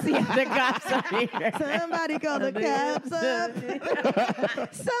cops? Yeah, the cops are here. Somebody call the cops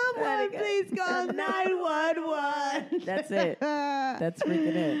up. Someone please call 911. That's it. That's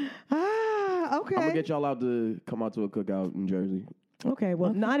freaking it. Okay. I'm going to get y'all out to come out to a cookout in Jersey. Okay,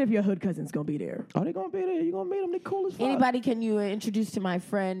 well, not if your hood cousin's gonna be there. Are they going to be there? You going to meet them? They cool as fuck. Anybody, can you introduce to my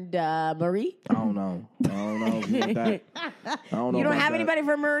friend Marie? I don't know. I don't know if you want that. I don't know You don't about have that. anybody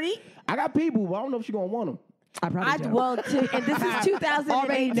for Marie? I got people, but I don't know if she's going to want them. I probably don't. Well, and this is 2018.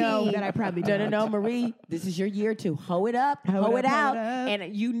 Already know that I probably don't. No, Marie. This is your year to hoe it up, hoe it out,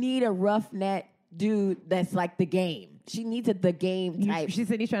 and you need a roughneck dude that's like the game. She needs the game type. She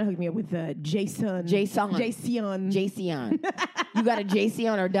said he's trying to hook me up with Jason. Jason. You got a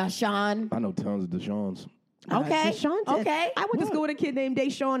Jason or Dashawn? I know tons of Deshawns. Okay. Deshaun. Okay. I went to school with a kid named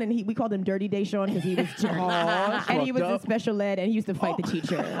Deshaun, and we called him Dirty Deshaun because he was tall, and he was in special ed, and he used to fight the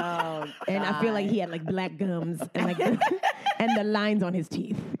teacher. Oh, and I feel like he had like black gums and like and the lines on his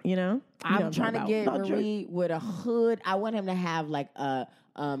teeth. You know. I'm trying to get Marie with a hood. I want him to have like a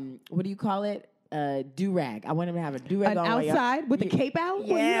what do you call it? Do-rag. I want him to have a do-rag on outside with the cape out.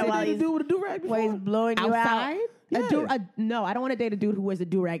 Yeah, what you do with a do-rag before? While he's blowing you outside. out. Yeah. No, I don't want to date a dude who wears a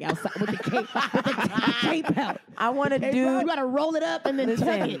do-rag outside with the cape, with the cape out. I want a dude. You got to roll it up and then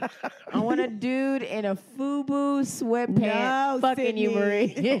tuck it. I want a dude in a FUBU sweatpants fucking you,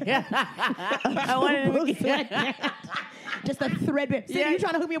 Marie. I want him to just a threadbare. Cindy, you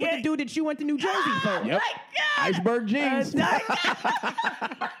trying to hook me up with the dude that you went to New Jersey for? Yep. Iceberg jeans.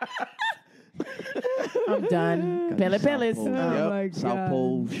 I'm done. Pellis. Oh my God. South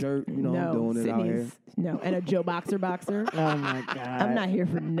Pole shirt. You know, I'm doing it out here. No, and a Joe boxer. Oh my God. I'm not here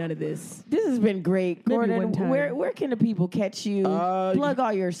for none of this. This has been great. Maybe Gordon, one time. where can the people catch you? Plug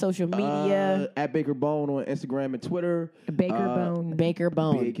all your social media. At Baker Bone on Instagram and Twitter. Baker Bone.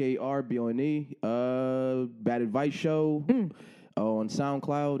 BAKRBONE. Bad Advice Show. On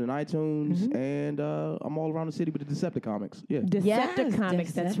SoundCloud and iTunes, and I'm all around the city with the Decepticomics. Yeah,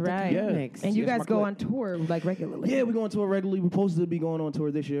 Decepticomics, that's right. Yeah. And you guys go on tour like regularly. Yeah, we're going on tour regularly. We're supposed to be going on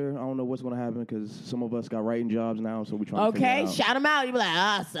tour this year. I don't know what's going to happen because some of us got writing jobs now, so we're trying to figure it out. Shout them out. You be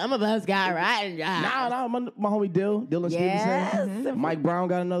like, some of us got writing jobs. No, my homie Dylan Yes. Mike Brown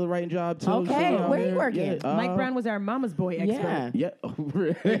got another writing job too. Okay, so, where you working? Yeah, Mike Brown was our mama's boy expert. Yeah.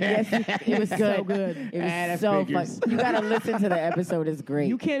 Yes, He was good. So good. It was so fun. You got to listen to the episode. It's great.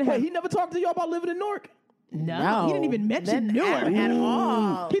 You can't Wait, have. he never talked to you about living in Newark? No, he didn't even mention Newark at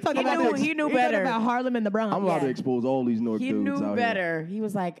all. He talked about he knew he better. talked about Harlem and the Bronx. I'm about to expose all these Newark He dudes knew out better. He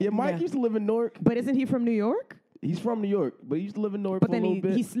was like, Here. Yeah, Mike used to live in Newark. But isn't he from New York? He's from New York, but he used to live in Newark But for a then little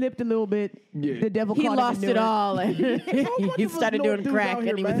bit. he slipped a little bit. Yeah. The devil he caught lost him in it all. And he started doing dudes crack out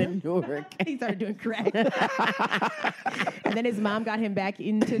here, and he was man. in Newark. He started doing crack. And then his mom got him back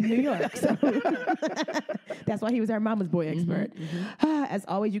into New York. So that's why he was our mama's boy expert. As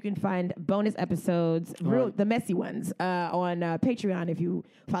always, you can find bonus episodes, the messy ones, on Patreon. If you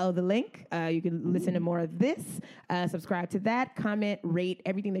follow the link, you can listen to more of this. Subscribe to that. Comment, rate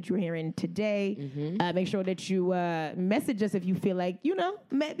everything that you're hearing today. Make sure that you message us if you feel like,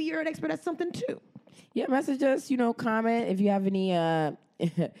 maybe you're an expert at something too. Yeah, message us, comment if you have any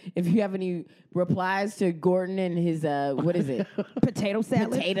if you have any replies to Gordon and his what is it? Potato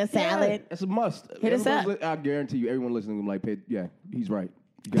salad. Potato salad. It's a must. Hit us up. I guarantee you, everyone listening to him like, yeah, he's right.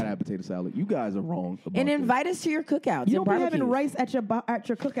 You gotta have potato salad. You guys are wrong. And invite us to your cookouts. You don't be having rice at your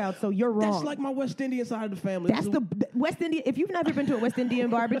cookout, so you're wrong. That's like my West Indian side of the family. That's the West Indian. If you've never been to a West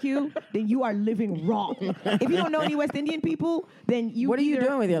Indian barbecue, then you are living wrong. If you don't know any West Indian people, then what are you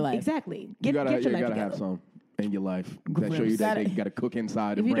doing with your life? Exactly. You gotta your life have together. some in your life that show you that they gotta cook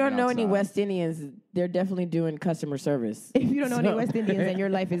inside. If and you bring don't it know any outside. West Indians, they're definitely doing customer service. If you don't know any West Indians, then your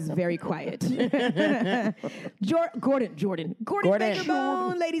life is very quiet. Gordon Baker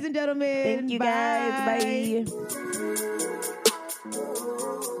Bone, ladies and gentlemen. Thank you, guys.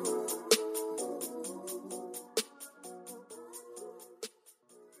 Bye.